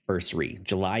anniversary?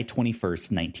 July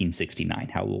 21st, 1969.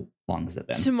 How long has it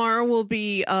been? Tomorrow will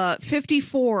be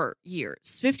 54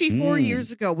 years. 54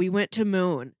 years ago, we went to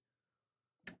moon.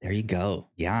 There you go.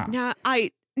 Yeah.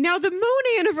 Now the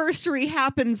moon anniversary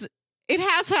happens. It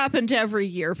has happened every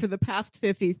year for the past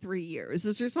 53 years.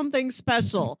 Is there something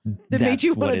special that made That's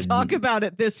you want what to talk about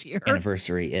it this year?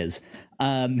 Anniversary is.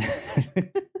 No,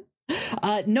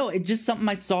 it's just something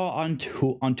I saw on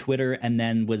Twitter and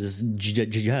then was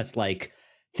just like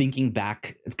thinking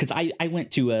back, because I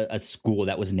went to a school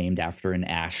that was named after an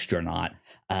astronaut,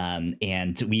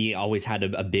 and we always had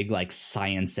a big like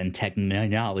science and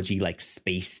technology, like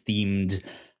space themed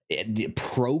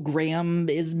program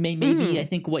is maybe I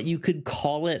think what you could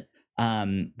call it.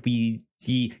 We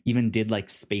even did like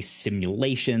space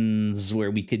simulations where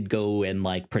we could go and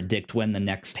like predict when the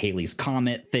next Halley's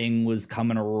Comet thing was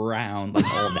coming around, like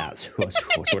all that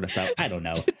sort of stuff. I don't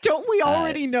know. Don't we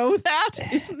already know that?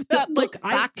 Isn't that look,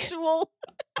 like factual?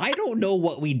 I don't know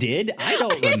what we did. I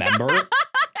don't remember.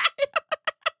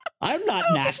 I'm not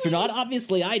an astronaut.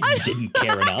 Obviously, I didn't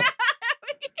care enough.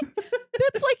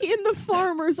 That's like in the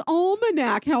Farmer's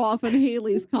Almanac how often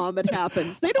Halley's Comet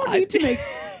happens. They don't need to make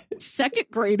second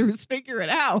graders figure it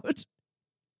out.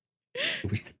 It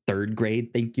was third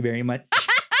grade. Thank you very much.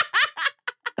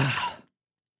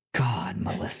 God,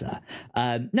 Melissa.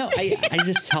 No, I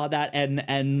just saw that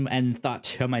and thought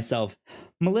to myself,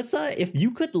 Melissa, if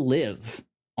you could live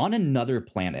on another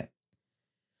planet,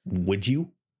 would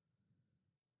you?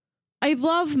 I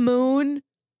love Moon.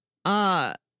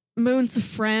 Moon's a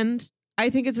friend. I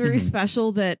think it's very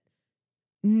special that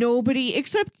nobody,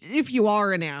 except if you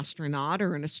are an astronaut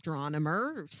or an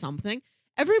astronomer or something,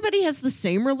 everybody has the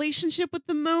same relationship with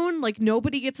the moon. Like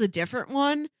nobody gets a different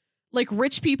one. Like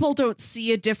rich people don't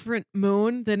see a different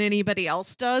moon than anybody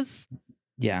else does.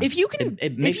 Yeah. If you can,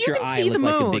 it makes if you your can eye see look the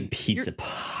like moon, a big pizza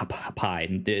pie,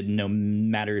 no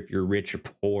matter if you're rich or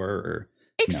poor. Or,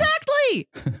 exactly.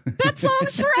 That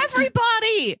song's for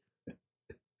everybody.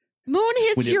 Moon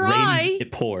hits when it your rains, eye,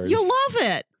 it pours. you love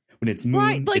it. When it's moon,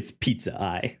 Right, like- it's pizza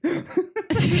eye.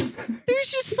 There's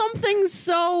just something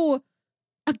so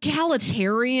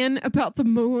egalitarian about the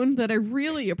moon that I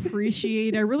really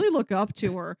appreciate. I really look up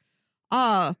to her.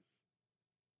 I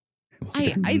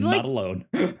Not like alone.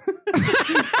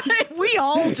 we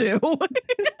all do.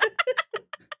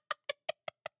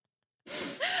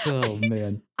 Oh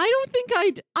man, I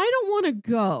don't want to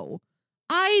go.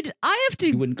 I have to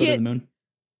you wouldn't go to get the moon.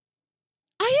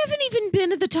 I haven't even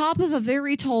been at the top of a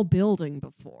very tall building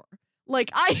before.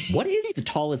 Like What is the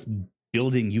tallest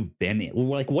building you've been in?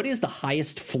 Like, what is the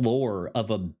highest floor of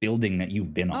a building that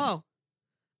you've been on?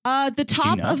 the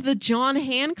top know? of the John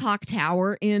Hancock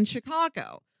Tower in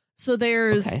Chicago. So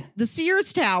there's the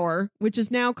Sears Tower, which is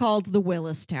now called the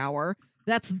Willis Tower.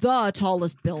 That's the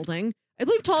tallest building. I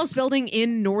believe tallest building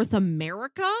in North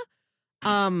America.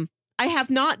 I have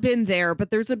not been there,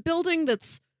 but there's a building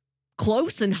that's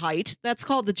close in height. That's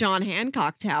called the John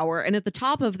Hancock Tower. And at the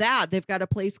top of that, they've got a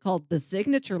place called the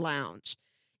Signature Lounge.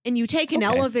 And you take an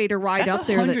elevator ride That's up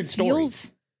there 100 that stories.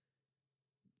 feels...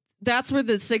 That's where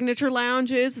the Signature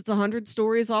Lounge is. It's 100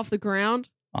 stories off the ground.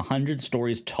 100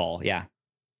 stories tall. Yeah.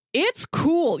 It's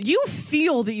cool. You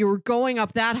feel that you're going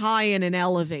up that high in an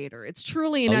elevator. It's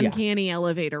truly an uncanny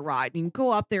elevator ride. And you go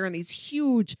up there in these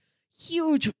huge,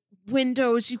 huge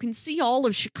windows. You can see all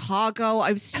of Chicago.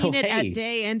 I've seen it at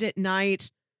day and at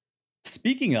night.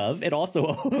 Speaking of, it also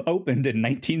opened in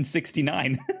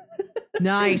 1969.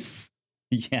 Nice.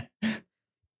 Yeah.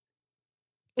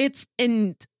 It's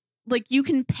in... Like, you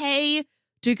can pay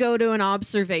to go to an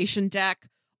observation deck,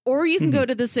 or you can go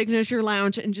to the Signature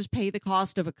Lounge and just pay the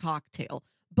cost of a cocktail.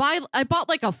 I bought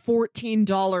like a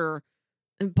 $14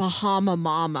 Bahama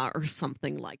Mama or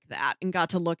something like that and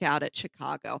got to look out at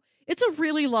Chicago. It's a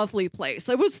really lovely place.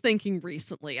 I was thinking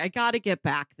recently, I got to get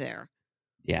back there.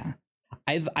 Yeah.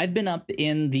 I've been up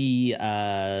in the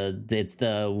it's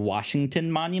the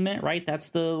Washington Monument, right? That's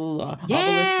the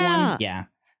obelisk one. Yeah.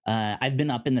 I've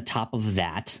been up in the top of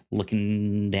that,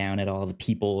 looking down at all the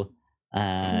people.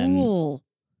 Cool.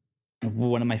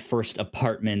 One of my first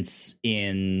apartments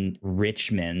in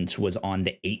Richmond was on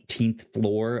the 18th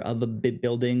floor of a big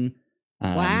building.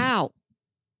 Wow.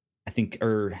 I think, it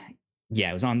was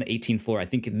on the 18th floor. I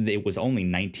think it was only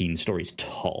 19 stories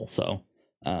tall. So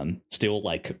still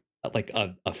like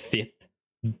a fifth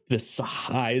the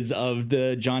size of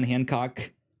the John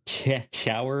Hancock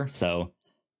Tower. So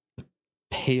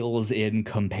pales in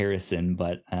comparison,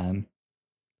 but I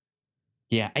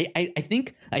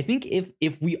think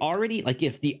if we already, like,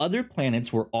 if the other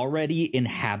planets were already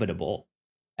inhabitable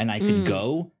and I could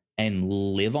go and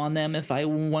live on them if I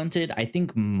wanted, I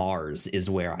think Mars is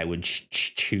where I would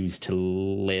choose to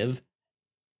live.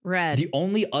 Red. The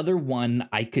only other one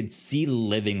I could see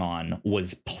living on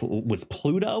was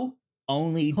Pluto,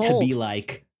 only to be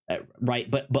like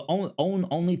right, but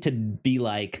only to be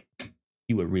like,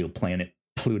 you a real planet,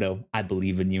 Pluto, I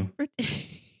believe in you.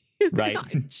 Right.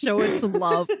 Show it some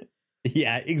love.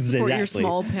 Yeah, exactly. For your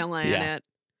small planet.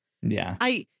 Yeah.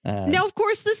 Now, of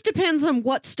course, this depends on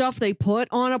what stuff they put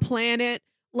on a planet.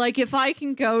 Like, if I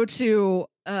can go to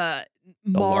the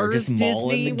Mars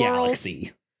Disney in the World,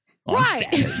 galaxy on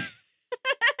Saturn. If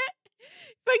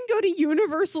I can go to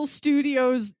Universal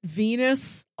Studios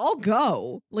Venus, I'll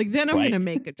go. Like, then I'm going to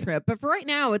make a trip. But for right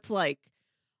now, it's like,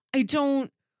 I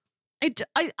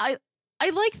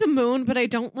like the moon, but I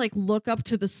don't like look up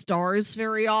to the stars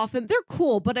very often. They're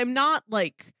cool, but I'm not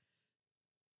like,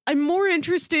 I'm more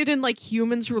interested in like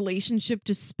humans' relationship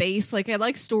to space. Like, I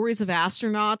like stories of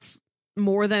astronauts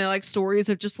more than I like stories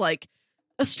of just like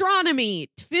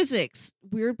astronomy, physics,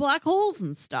 weird black holes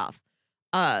and stuff.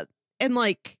 And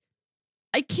like,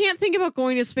 I can't think about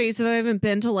going to space if I haven't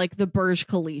been to like the Burj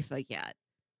Khalifa yet.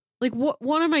 Like,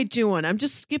 what am I doing? I'm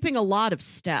just skipping a lot of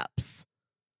steps.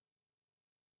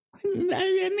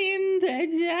 I mean,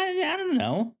 I don't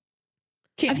know.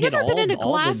 I've never been in a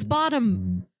glass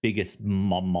bottom. Biggest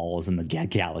malls in the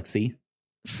galaxy.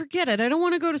 Forget it. I don't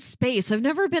want to go to space. I've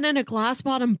never been in a glass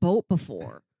bottom boat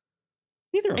before.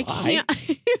 Neither have I.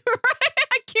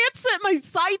 I can't set my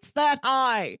sights that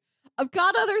high. I've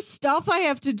got other stuff I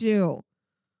have to do.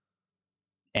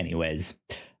 Anyways,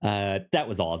 that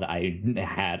was all that I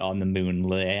had on the moon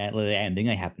landing.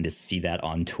 I happened to see that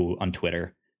on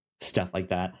Twitter. Stuff like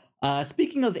that.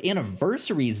 Speaking of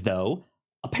anniversaries, though,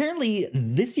 apparently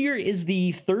this year is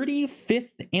the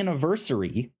 35th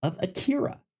anniversary of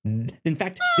Akira. In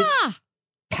fact, this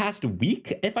past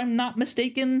week, if I'm not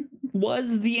mistaken,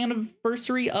 was the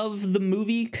anniversary of the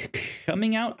movie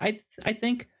coming out, I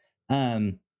think.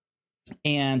 And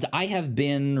I have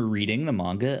been reading the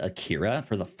manga Akira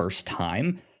for the first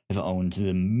time. I've owned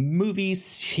the movie,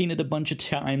 seen it a bunch of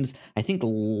times. I think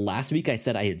last week I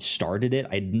said I had started it.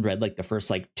 I'd read like the first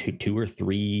like two or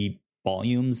three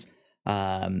volumes.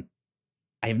 I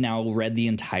have now read the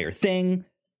entire thing.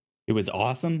 It was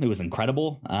awesome. It was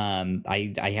incredible.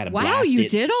 I had a blast. Wow, you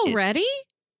did already?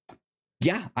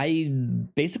 Yeah, I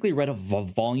basically read a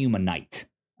volume a night.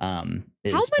 How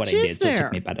much is there? So it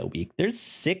took me about a week. There's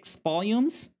 6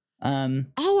 volumes.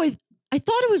 I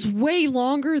thought it was way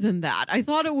longer than that. I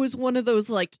thought it was one of those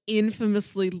like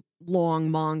infamously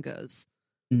long mangas.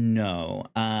 No.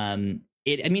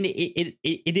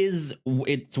 It's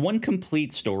one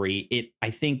complete story. I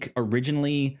think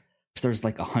originally there's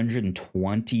like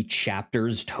 120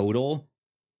 chapters total.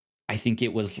 I think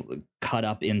it was cut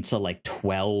up into like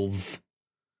 12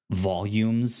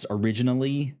 volumes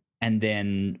originally. And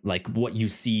then like what you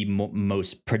see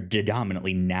most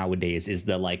predominantly nowadays is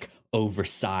the like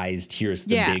oversized. Here's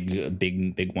the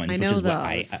big ones, which is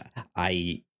those. What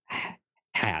I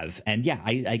have. And yeah,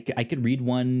 I could read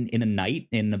one in a night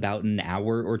in about an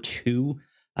hour or two,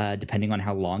 depending on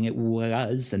how long it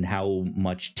was and how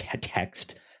much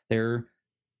text there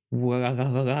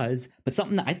was. But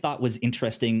something that I thought was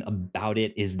interesting about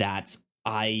it is that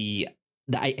I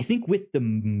think with the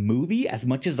movie, as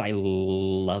much as I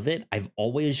love it, I've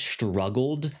always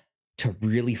struggled to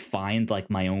really find like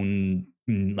my own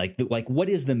like what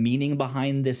is the meaning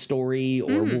behind this story,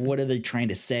 or what are they trying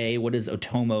to say? What is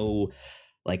Otomo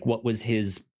like? What was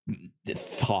his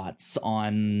thoughts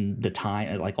on the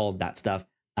time? Like all of that stuff.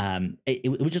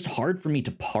 It was just hard for me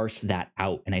to parse that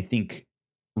out, and I think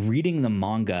reading the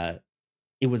manga,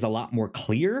 it was a lot more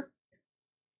clear,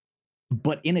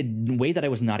 but in a way that I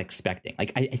was not expecting.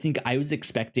 Like, I think I was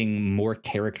expecting more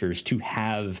characters to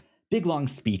have big, long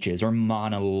speeches or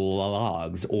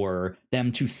monologues, or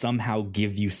them to somehow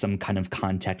give you some kind of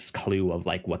context clue of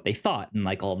like what they thought and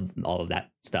like all of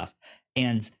that stuff.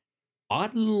 And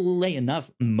oddly enough,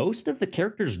 most of the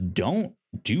characters don't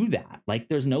do that. Like,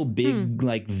 there's no big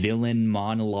like villain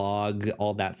monologue,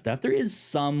 all that stuff. There is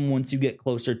some once you get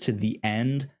closer to the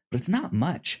end, but it's not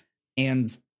much.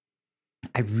 And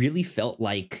I really felt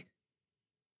like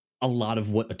a lot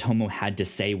of what Otomo had to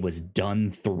say was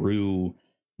done through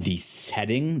the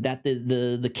setting that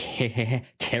the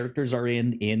characters are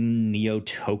in Neo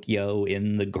Tokyo,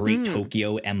 in the Great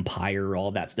Tokyo Empire, all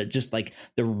that stuff. Just like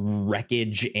the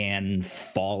wreckage and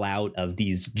fallout of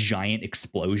these giant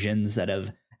explosions that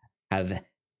have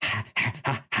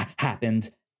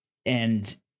happened.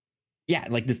 And yeah,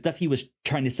 like the stuff he was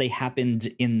trying to say happened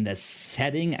in the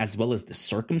setting as well as the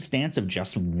circumstance of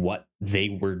just what they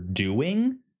were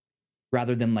doing,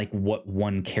 rather than like what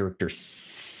one character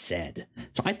said.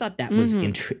 So I thought that was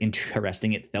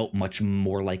interesting. It felt much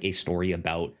more like a story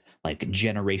about like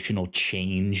generational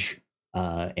change,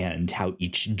 and how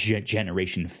each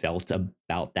generation felt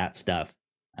about that stuff.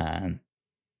 So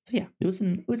yeah, it was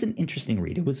an interesting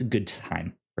read. It was a good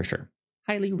time for sure.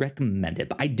 Highly recommend it.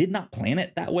 But I did not plan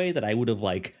it that way, that I would have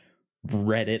like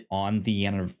read it on the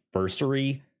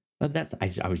anniversary of that.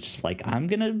 I was just like, I'm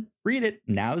gonna read it.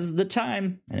 Now's the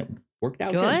time, and it worked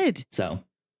out good. So,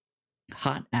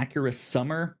 Hot Acura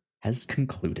Summer has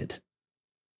concluded.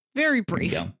 Very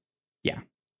brief. Yeah,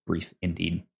 brief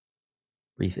indeed.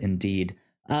 Brief indeed.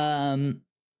 Other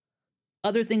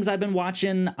things I've been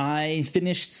watching, I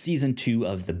finished season 2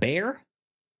 of The Bear,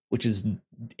 which is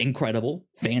incredible,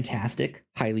 fantastic,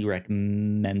 highly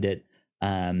recommend it.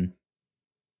 That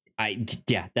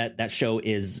show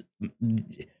is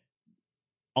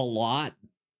a lot,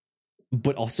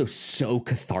 but also so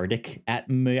cathartic at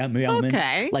moments.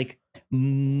 Okay. Like,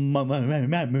 Melissa,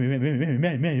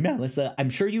 I'm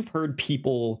sure you've heard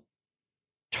people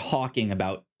talking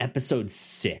about episode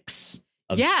 6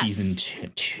 of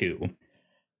season 2.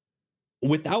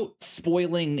 Without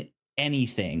spoiling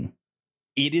anything,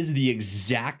 it is the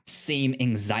exact same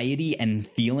anxiety and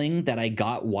feeling that I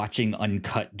got watching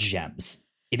Uncut Gems.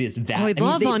 It is that. Oh, I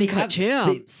love Uncut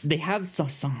Gems. They have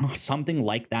something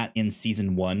like that in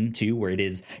season 1 too, where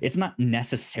it's not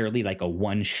necessarily like a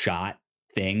one shot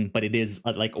thing, but it is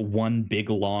like one big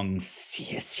long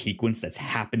sequence that's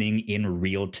happening in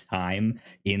real time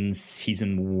in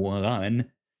season 1.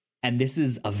 And this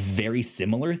is a very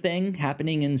similar thing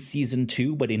happening in season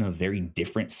 2, but in a very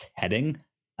different setting.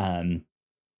 And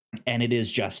it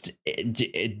is just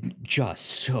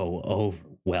so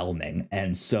overwhelming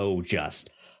and so just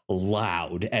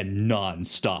loud and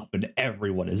nonstop, and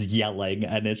everyone is yelling,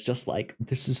 and it's just like,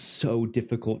 this is so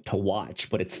difficult to watch,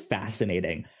 but it's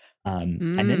fascinating.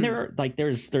 And then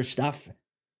there's stuff,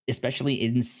 especially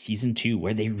in season 2,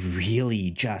 where they really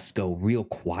just go real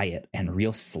quiet and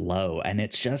real slow, and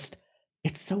it's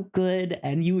so good,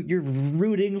 and you're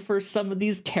rooting for some of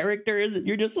these characters, and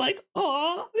you're just like,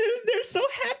 oh, they're so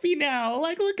happy now,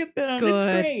 like, look at them. Good. It's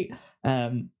great.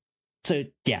 So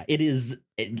yeah, it is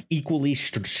equally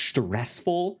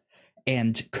stressful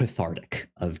and cathartic,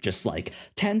 of just like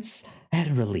tense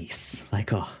and release,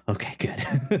 like, oh, okay,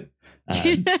 good.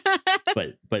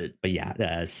 But yeah,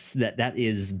 that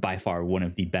is by far one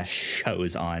of the best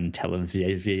shows on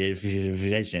television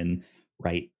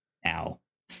right now.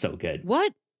 So good.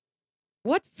 What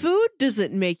food does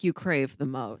it make you crave the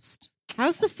most?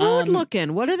 How's the food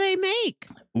looking? What do they make?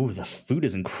 Ooh, the food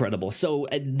is incredible. So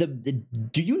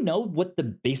do you know what the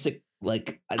basic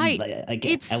elevator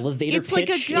it's pitch like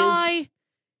a guy is?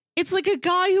 It's like a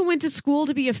guy who went to school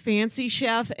to be a fancy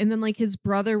chef, and then like his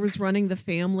brother was running the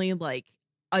family like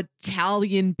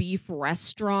Italian beef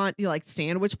restaurant, like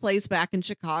sandwich place back in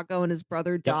Chicago, and his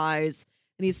brother dies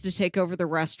and he has to take over the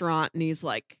restaurant, and he's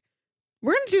like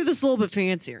We're going to do this a little bit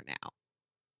fancier now.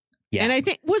 Yeah. And I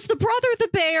think, was the brother the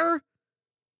bear?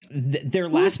 Their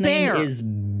last name is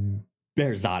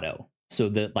Berzado. So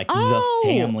the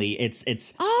family,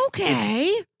 it's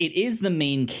okay. It is the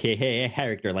main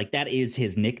character. Like, that is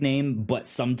his nickname, but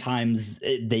sometimes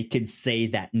they could say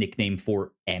that nickname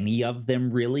for any of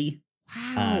them, really.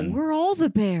 Wow, we're all the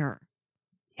bear.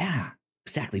 Yeah,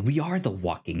 exactly. We are the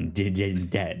Walking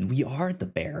Dead. We are the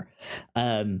bear.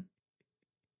 And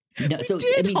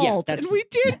we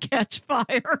did catch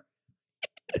fire.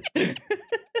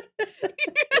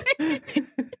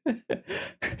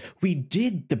 We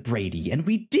did the Brady, and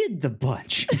we did the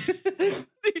bunch. There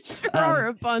sure are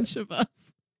a bunch of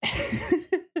us.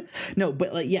 No,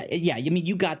 but yeah. I mean,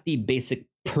 you got the basic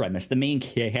premise. The main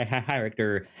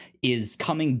character is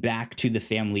coming back to the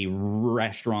family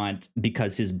restaurant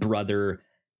because his brother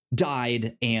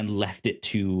died and left it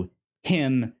to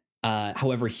him.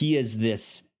 However, he is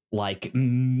this like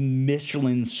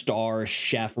Michelin star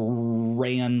chef,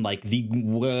 ran like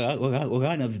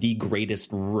one of the greatest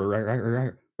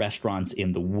restaurants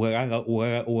in the world,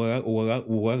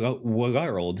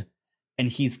 and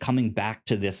he's coming back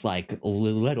to this like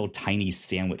little tiny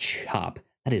sandwich shop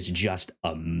that is just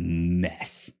a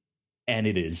mess. And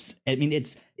it is, I mean,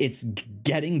 it's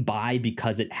getting by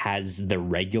because it has the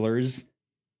regulars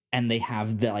and they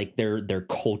have the like their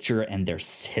culture and their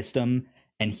system.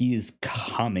 And he's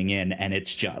coming in, and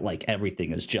it's just like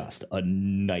everything is just a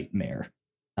nightmare.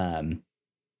 And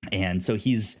so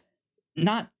he's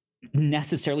not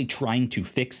necessarily trying to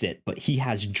fix it, but he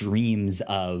has dreams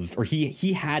of, or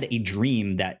he had a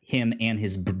dream that him and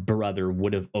his brother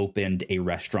would have opened a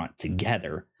restaurant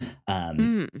together.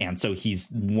 And so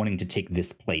he's wanting to take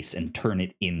this place and turn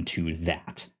it into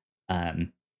that.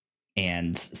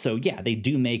 And so, yeah, they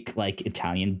do make like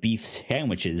Italian beef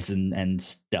sandwiches and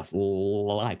stuff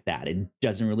like that. It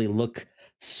doesn't really look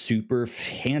super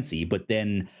fancy, but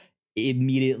then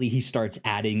immediately he starts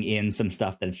adding in some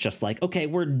stuff that's just like, okay,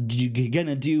 we're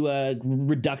gonna do a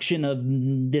reduction of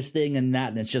this thing and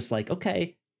that. And it's just like,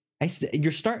 okay,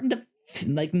 you're starting to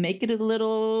like make it a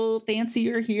little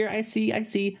fancier here. I see.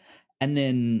 And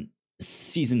then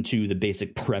season 2, the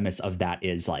basic premise of that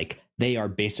is like they are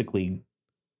basically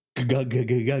gutting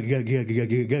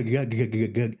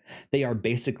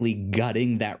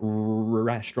that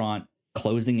restaurant,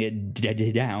 closing it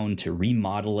down to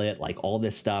remodel it, like all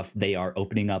this stuff. They are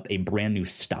opening up a brand new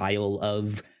style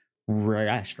of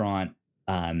restaurant,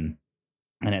 and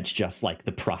it's just like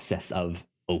the process of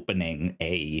opening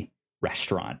a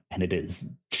restaurant, and it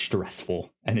is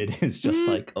stressful, and it is just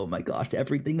like, oh my gosh,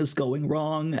 everything is going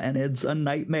wrong and it's a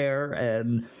nightmare.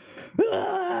 And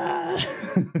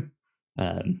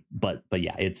but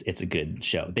yeah, it's a good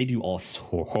show. They do all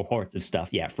sorts of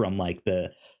stuff, from like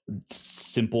the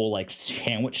simple like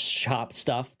sandwich shop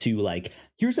stuff to like,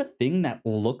 here's a thing that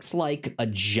looks like a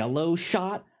Jell-O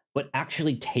shot but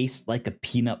actually tastes like a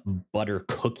peanut butter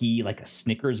cookie, like a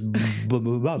Snickers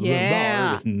bar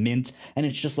with mint, and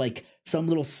it's just like some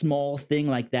little small thing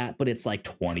like that, but it's like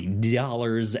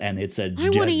 $20 and it's a I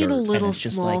want to eat a little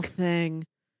small thing.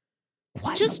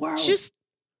 What in the world?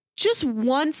 Just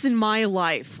once in my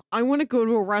life, I want to go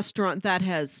to a restaurant that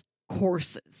has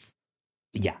courses.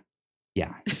 Yeah.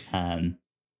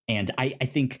 And I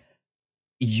think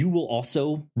you will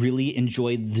also really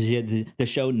enjoy the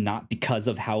show, not because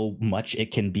of how much it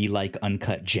can be like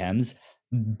Uncut Gems,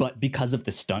 but because of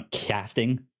the stunt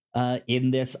casting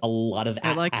in this. A lot of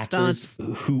actors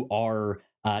who are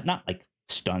not like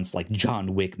stunts like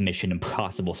John Wick Mission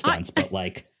Impossible stunts, but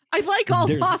like... I like all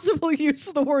possible use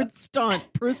of the word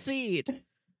stunt. Proceed.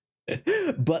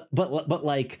 But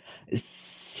like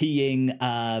seeing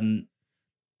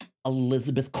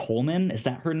Elizabeth Coleman, is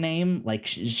that her name? Like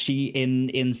she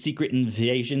in Secret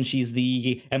Invasion, she's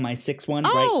the MI6 one,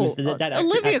 right? Who's that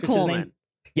Olivia Colman. Name?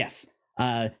 Yes.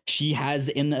 She has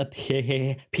an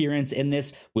appearance in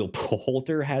this. Will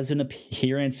Poulter has an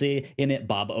appearance in it.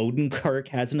 Bob Odenkirk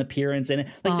has an appearance in it.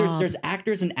 Like there's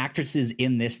actors and actresses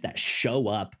in this that show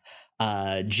up.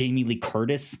 Jamie Lee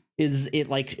Curtis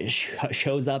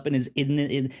shows up and is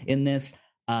in this.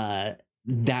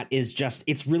 That is just,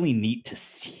 it's really neat to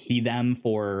see them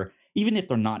for, even if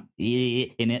they're not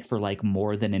in it for like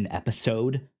more than an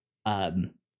episode.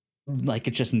 Like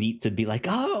it's just neat to be like,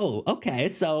 oh, okay,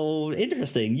 so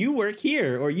interesting. You work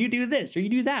here, or you do this, or you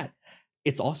do that.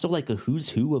 It's also like a who's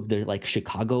who of the like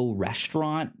Chicago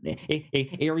restaurant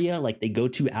area. Like they go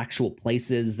to actual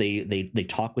places. They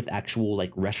talk with actual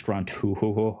like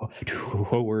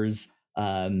restaurateurs.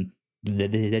 As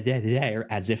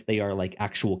if they are like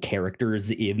actual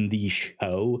characters in the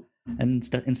show and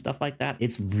stuff like that.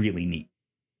 It's really neat.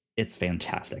 It's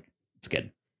fantastic. It's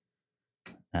good.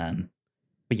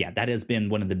 But yeah, that has been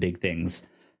one of the big things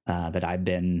that I've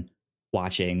been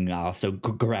watching. Also,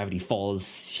 Gravity Falls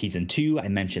season 2. I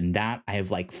mentioned that. I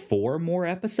have like 4 more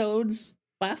episodes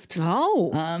left.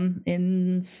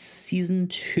 In season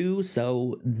 2.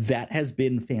 So that has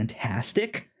been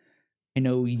fantastic. I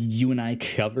know you and I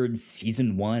covered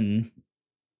season 1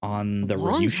 on the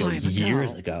review show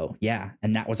years ago. Yeah.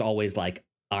 And that was always like,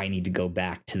 I need to go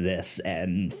back to this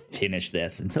and finish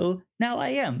this. And so now I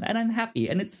am, and I'm happy,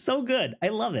 and it's so good. I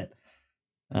love it.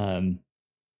 The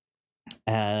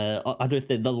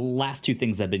last 2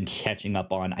 things I've been catching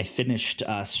up on, I finished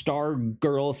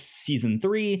Stargirl season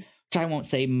 3, which I won't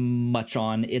say much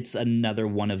on. It's another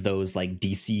one of those like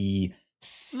DC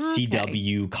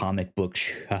CW comic book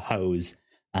shows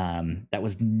that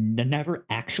was never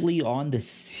actually on the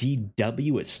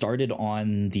CW. It started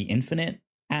on the Infinite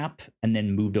app and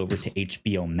then moved over to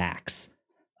HBO Max.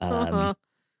 So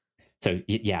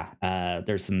yeah,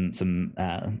 there's some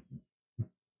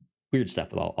weird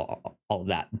stuff with all of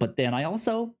that. But then I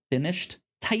also finished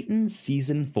Titans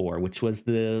season 4, which was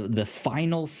the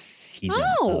final season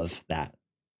of that.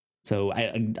 So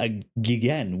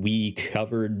again, we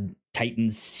covered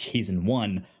Titans season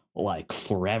 1 like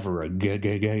forever ago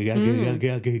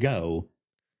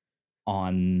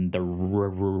on the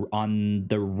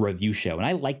review show, and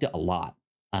I liked it a lot.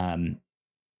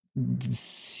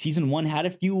 Season 1 had a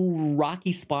few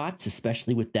rocky spots,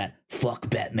 especially with that "fuck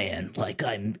Batman," like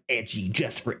I'm edgy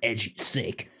just for edgy's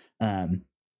sake.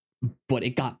 But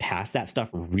it got past that stuff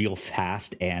real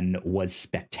fast and was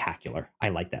spectacular. I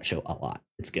like that show a lot.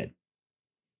 It's good.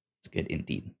 It's good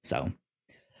indeed. So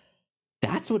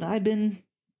that's what I've been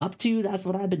up to. That's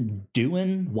what I've been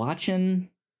doing, watching,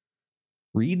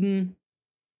 reading.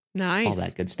 Nice. All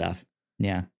that good stuff.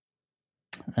 Yeah.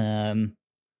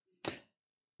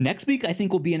 Next week, I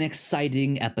think, will be an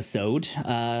exciting episode.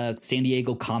 San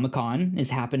Diego Comic-Con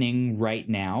is happening right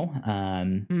now.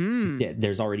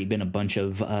 There's already been a bunch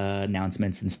of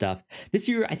announcements and stuff. This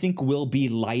year, I think, will be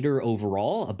lighter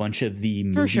overall. A bunch of the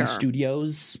movie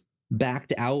studios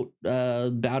backed out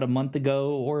about a month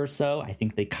ago or so. I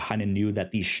think they kind of knew that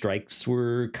these strikes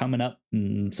were coming up.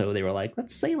 And so they were like,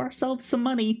 let's save ourselves some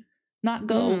money, not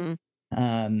go.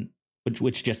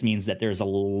 Which just means that there's a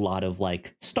lot of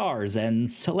like stars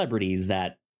and celebrities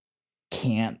that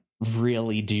can't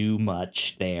really do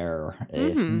much there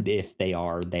if they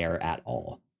are there at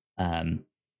all.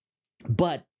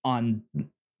 But on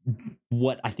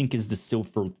what I think is the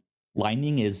silver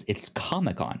lining is it's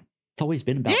Comic-Con. It's always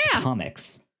been about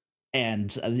comics.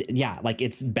 And like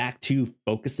it's back to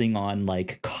focusing on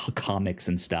like comics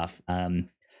and stuff. I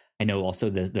know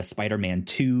also the Spider-Man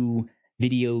 2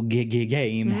 video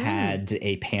game had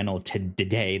a panel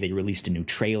today. They released a new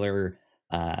trailer,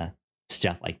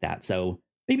 stuff like that. So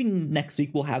maybe next week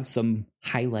we'll have some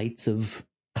highlights of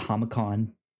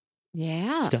Comic-Con.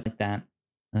 Yeah. Stuff like that.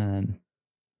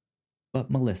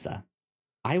 But Melissa,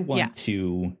 I want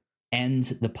to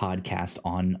end the podcast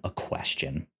on a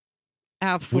question.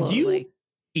 Absolutely. Would you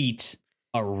eat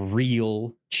a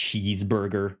real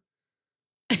cheeseburger?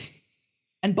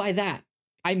 And by that,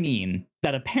 I mean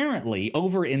that apparently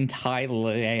over in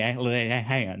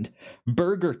Thailand,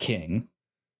 Burger King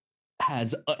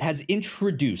has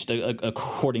introduced,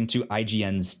 according to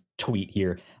IGN's tweet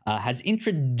here, has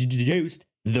introduced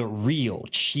the real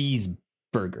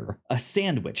cheeseburger, a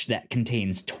sandwich that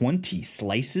contains 20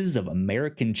 slices of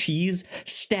American cheese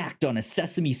stacked on a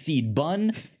sesame seed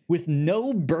bun with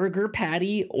no burger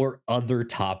patty or other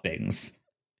toppings.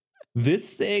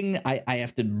 This thing, I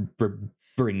have to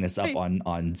bring this up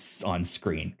on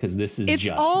screen because this is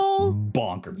just all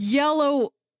bonkers.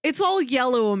 Yellow. It's all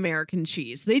yellow American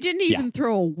cheese. They didn't even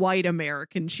throw a white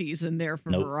American cheese in there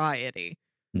for variety.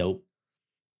 Nope.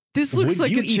 This looks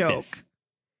like a joke. This?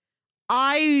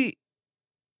 I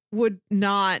would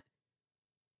not.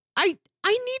 I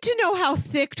need to know how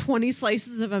thick 20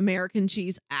 slices of American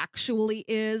cheese actually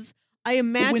is. I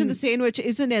imagine the sandwich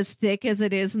isn't as thick as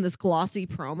it is in this glossy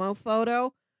promo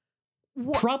photo.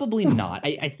 Probably not.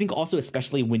 I think also,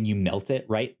 especially when you melt it,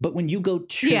 right? But when you go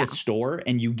to the store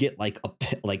and you get like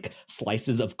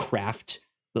slices of Kraft,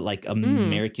 like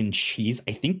American cheese,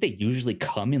 I think they usually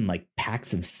come in like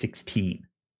packs of 16.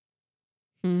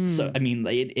 So I mean,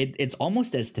 it's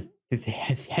almost as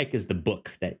thick as the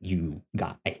book that you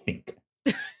got. I think.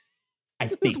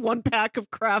 This one pack of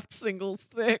Kraft singles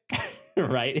thick.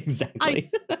 Right?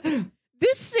 Exactly.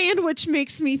 This sandwich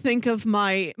makes me think of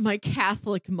my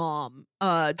Catholic mom,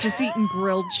 just eating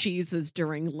grilled cheeses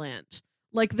during Lent.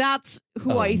 Like that's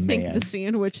who I think the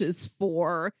sandwich is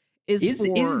for. Is this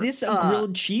a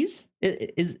grilled cheese?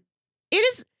 It is.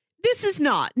 This is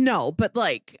not, no, but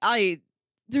like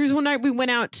there's one night we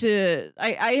went out to,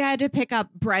 I had to pick up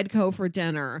Breadco for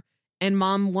dinner, and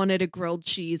Mom wanted a grilled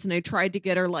cheese, and I tried to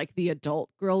get her like the adult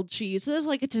grilled cheese. So there's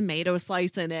like a tomato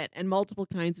slice in it and multiple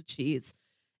kinds of cheese.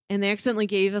 And they accidentally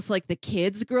gave us like the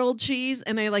kids grilled cheese,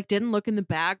 and I like didn't look in the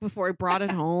bag before I brought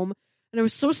it home. And I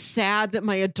was so sad that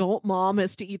my adult mom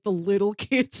has to eat the little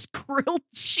kids grilled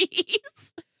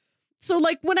cheese. So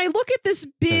like when I look at this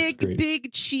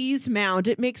big cheese mound,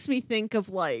 it makes me think of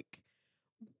like,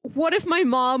 what if my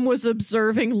mom was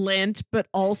observing Lent, but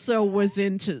also was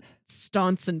into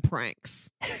stunts and pranks?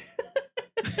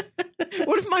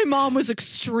 What if my mom was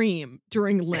extreme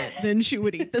during Lent? Then she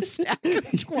would eat the stack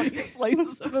of 20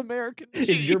 slices of American cheese.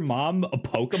 Is your mom a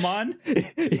Pokemon?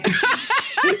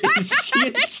 Is she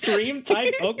an extreme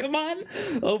type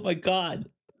Pokemon? Oh my god.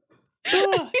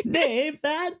 Oh, name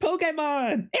that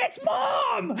Pokemon. It's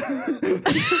Mom.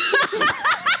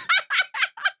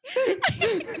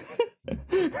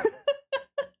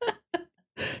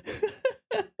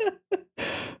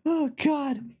 Oh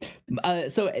god.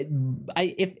 So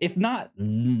if not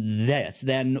this,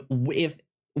 then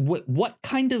what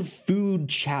kind of food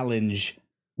challenge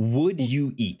would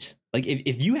you eat? Like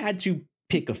if you had to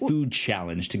pick a food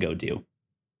challenge to go do,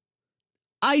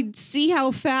 I'd see how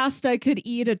fast I could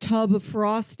eat a tub of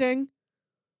frosting.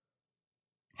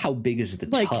 How big is the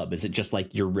tub? Is it just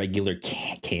like your regular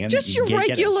can? Just your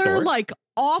regular, like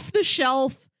off the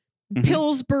shelf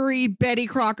Pillsbury, Betty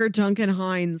Crocker, Duncan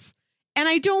Hines. And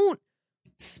I don't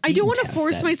want to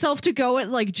force myself to go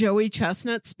at like Joey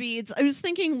Chestnut speeds. I was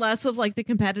thinking less of like the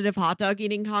competitive hot dog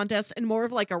eating contest and more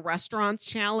of like a restaurant's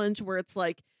challenge where it's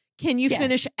like, can you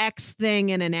finish X thing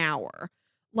in an hour?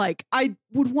 Like I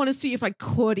would want to see if I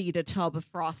could eat a tub of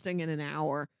frosting in an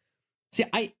hour. See,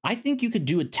 I think you could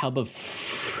do a tub of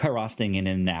frosting in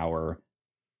an hour.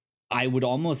 I would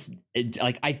almost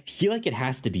like, I feel like it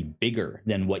has to be bigger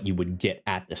than what you would get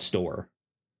at the store.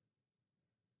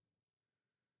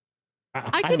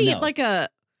 I could eat like I'm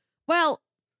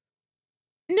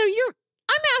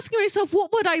asking myself,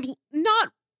 what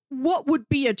would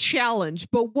be a challenge,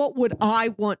 but what would I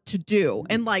want to do?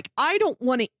 And like, I don't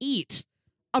want to eat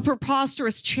a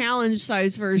preposterous challenge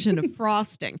size version of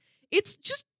frosting. It's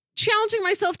just challenging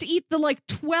myself to eat the like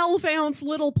 12-ounce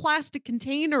little plastic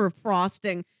container of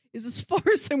frosting is as far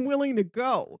as I'm willing to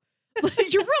go.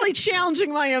 Like, you're really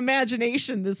challenging my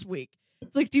imagination this week.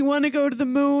 It's like, do you want to go to the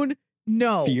moon?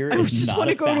 No, I just want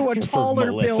to go to a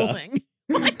taller building.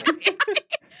 Like,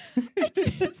 I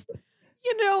just,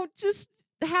 just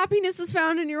happiness is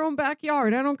found in your own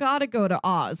backyard. I don't got to go to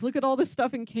Oz. Look at all this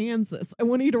stuff in Kansas. I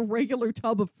want to eat a regular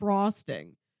tub of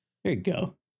frosting. There you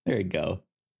go.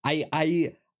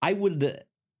 I would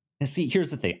see. Here's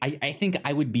the thing. I think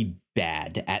I would be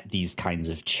bad at these kinds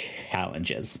of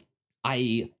challenges.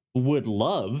 I would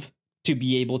love to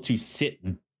be able to sit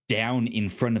down in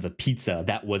front of a pizza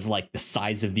that was like the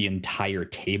size of the entire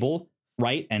table,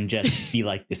 right? And just be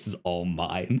like, this is all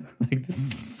mine. Like,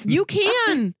 this is... You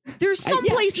can. There's some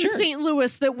place in St.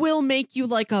 Louis that will make you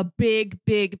like a big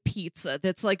pizza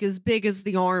that's like as big as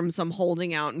the arms I'm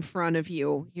holding out in front of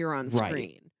you here on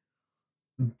screen.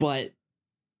 Right. But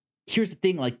here's the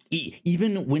thing, like,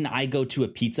 even when I go to a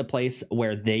pizza place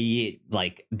where they're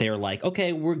like,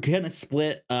 okay, we're gonna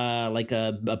split like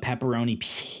a pepperoni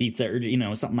pizza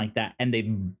or something like that, and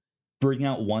they bring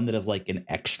out one that is like an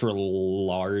extra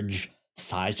large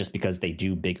size just because they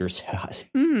do bigger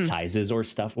sizes or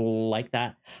stuff like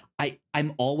that.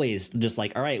 I'm always just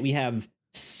like, all right, we have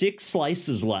 6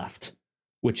 slices left,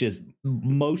 which is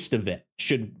most of it.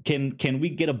 Can we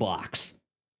get a box?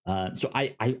 So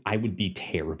I would be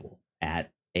terrible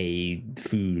at a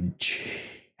food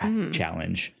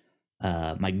challenge.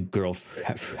 My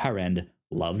girlfriend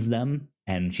loves them,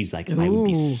 and she's like, I would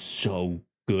be so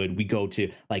good. We go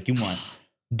to like, you want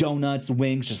donuts,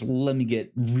 wings, just let me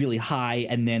get really high,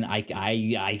 and then I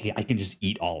can just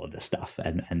eat all of the stuff,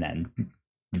 and then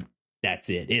that's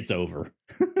it. It's over.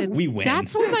 We win.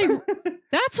 That's what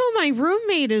my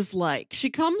roommate is like.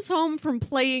 She comes home from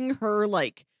playing her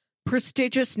like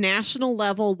prestigious national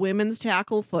level women's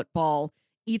tackle football,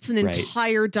 eats an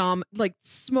entire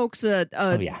smokes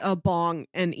a bong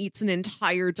and eats an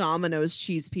entire Domino's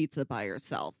cheese pizza by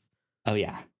herself. Oh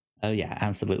yeah,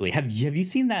 absolutely. Have you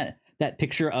seen that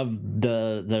picture of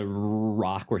the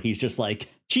Rock where he's just like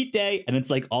cheat day, and it's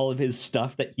like all of his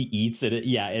stuff that he eats, and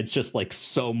it's just like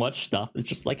so much stuff. It's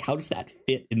just like, how does that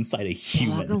fit inside a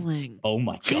human? Boggling. Oh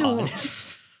my god.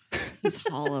 He's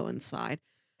hollow inside.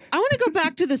 I want to go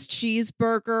back to this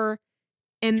cheeseburger,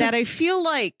 and that I feel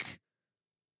like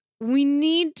we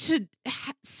need to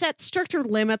set stricter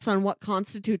limits on what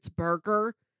constitutes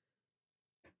burger.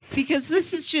 because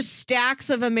this is just stacks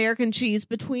of American cheese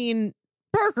between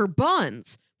burger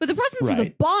buns. But the presence of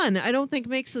the bun, I don't think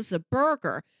makes this a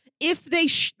burger. If they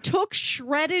took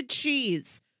shredded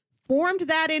cheese, formed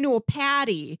that into a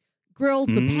patty, grilled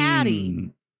the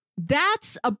patty,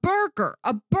 that's a burger.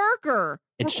 A burger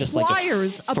it's just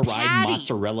requires like a fried patty.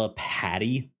 mozzarella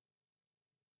patty.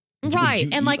 Right.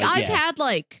 And like I've had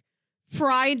like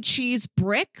fried cheese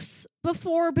bricks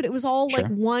before, but it was all like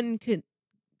one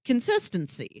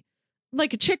consistency,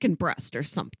 like a chicken breast or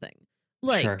something.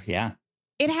 Like, sure, yeah.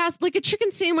 It has like a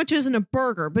chicken sandwich isn't a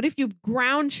burger, but if you've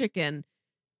ground chicken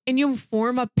and you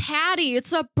form a patty,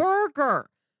 it's a burger.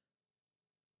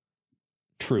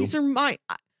 True. These are I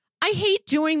hate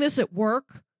doing this at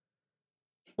work.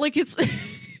 Like it's the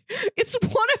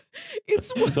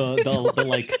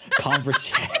like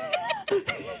conversation.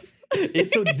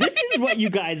 So this is what you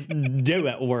guys do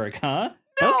at work, huh?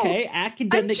 No, okay,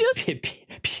 academic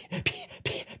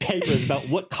papers about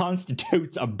what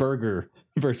constitutes a burger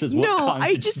versus what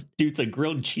constitutes a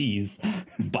grilled cheese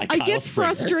by Kyle get Springer.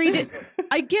 Frustrated.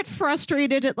 I get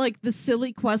frustrated at like the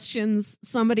silly questions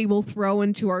somebody will throw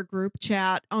into our group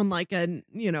chat on like a,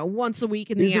 once a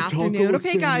week in the afternoon.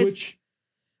 Okay, guys.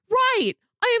 Right.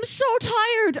 I am so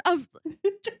tired of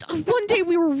one day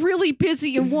we were really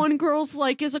busy and one girl's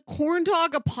like, is a corn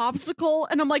dog a popsicle?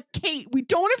 And I'm like, Kate, we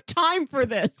don't have time for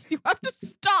this. You have to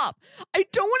stop. I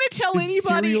don't want to tell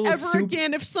anybody ever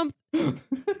again if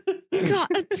God,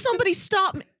 somebody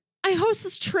stop me. I host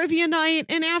this trivia night,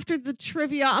 and after the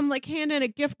trivia, I'm like handing a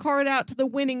gift card out to the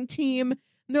winning team. And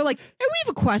they're like, hey, we have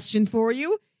a question for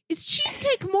you. Is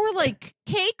cheesecake more like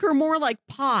cake or more like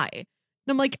pie?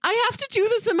 And I'm like, I have to do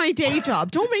this in my day job.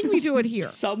 Don't make me do it here.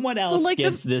 Someone else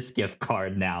gets this gift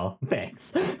card now. Thanks.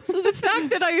 So the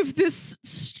fact that I have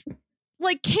this,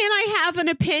 like, can I have an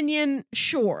opinion?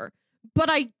 Sure. But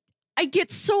I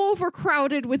get so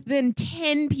overcrowded with then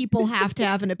 10 people have to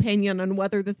have an opinion on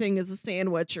whether the thing is a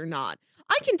sandwich or not.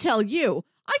 I can tell you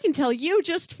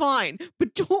just fine.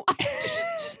 But I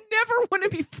just never want to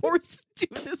be forced to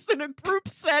do this in a group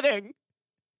setting.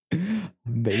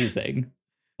 Amazing.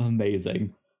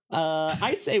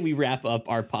 I say we wrap up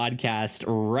our podcast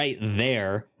right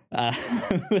there.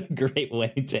 Great way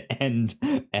to end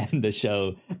the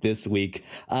show this week.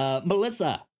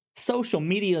 Melissa, social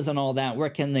medias and all that,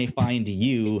 where can they find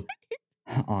you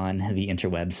on the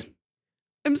interwebs?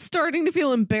 I'm starting to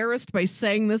feel embarrassed by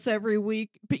saying this every week,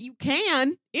 but you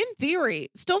can, in theory,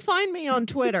 still find me on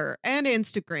Twitter and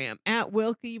Instagram at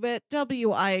Wilkywit,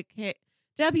 WILKYWIT.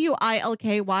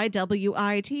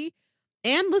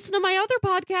 And listen to my other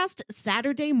podcast,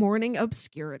 Saturday Morning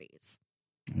Obscurities.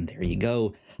 And there you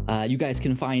go. You guys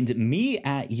can find me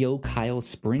at Yo Kyle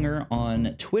Springer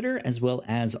on Twitter as well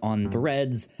as on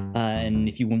Threads. And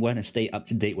if you want to stay up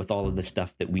to date with all of the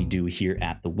stuff that we do here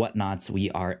at The Whatnauts, we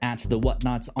are at The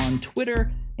Whatnauts on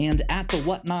Twitter and at The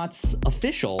Whatnauts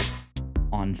Official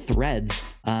on Threads.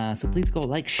 So please go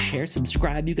like, share,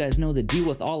 subscribe. You guys know the deal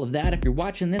with all of that. If you're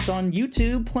watching this on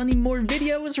YouTube, plenty more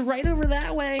videos right over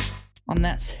that way. On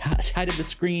that side of the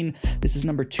screen, this is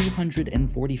number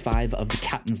 245 of the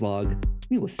Captain's Log.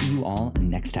 We will see you all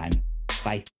next time.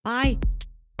 Bye. Bye.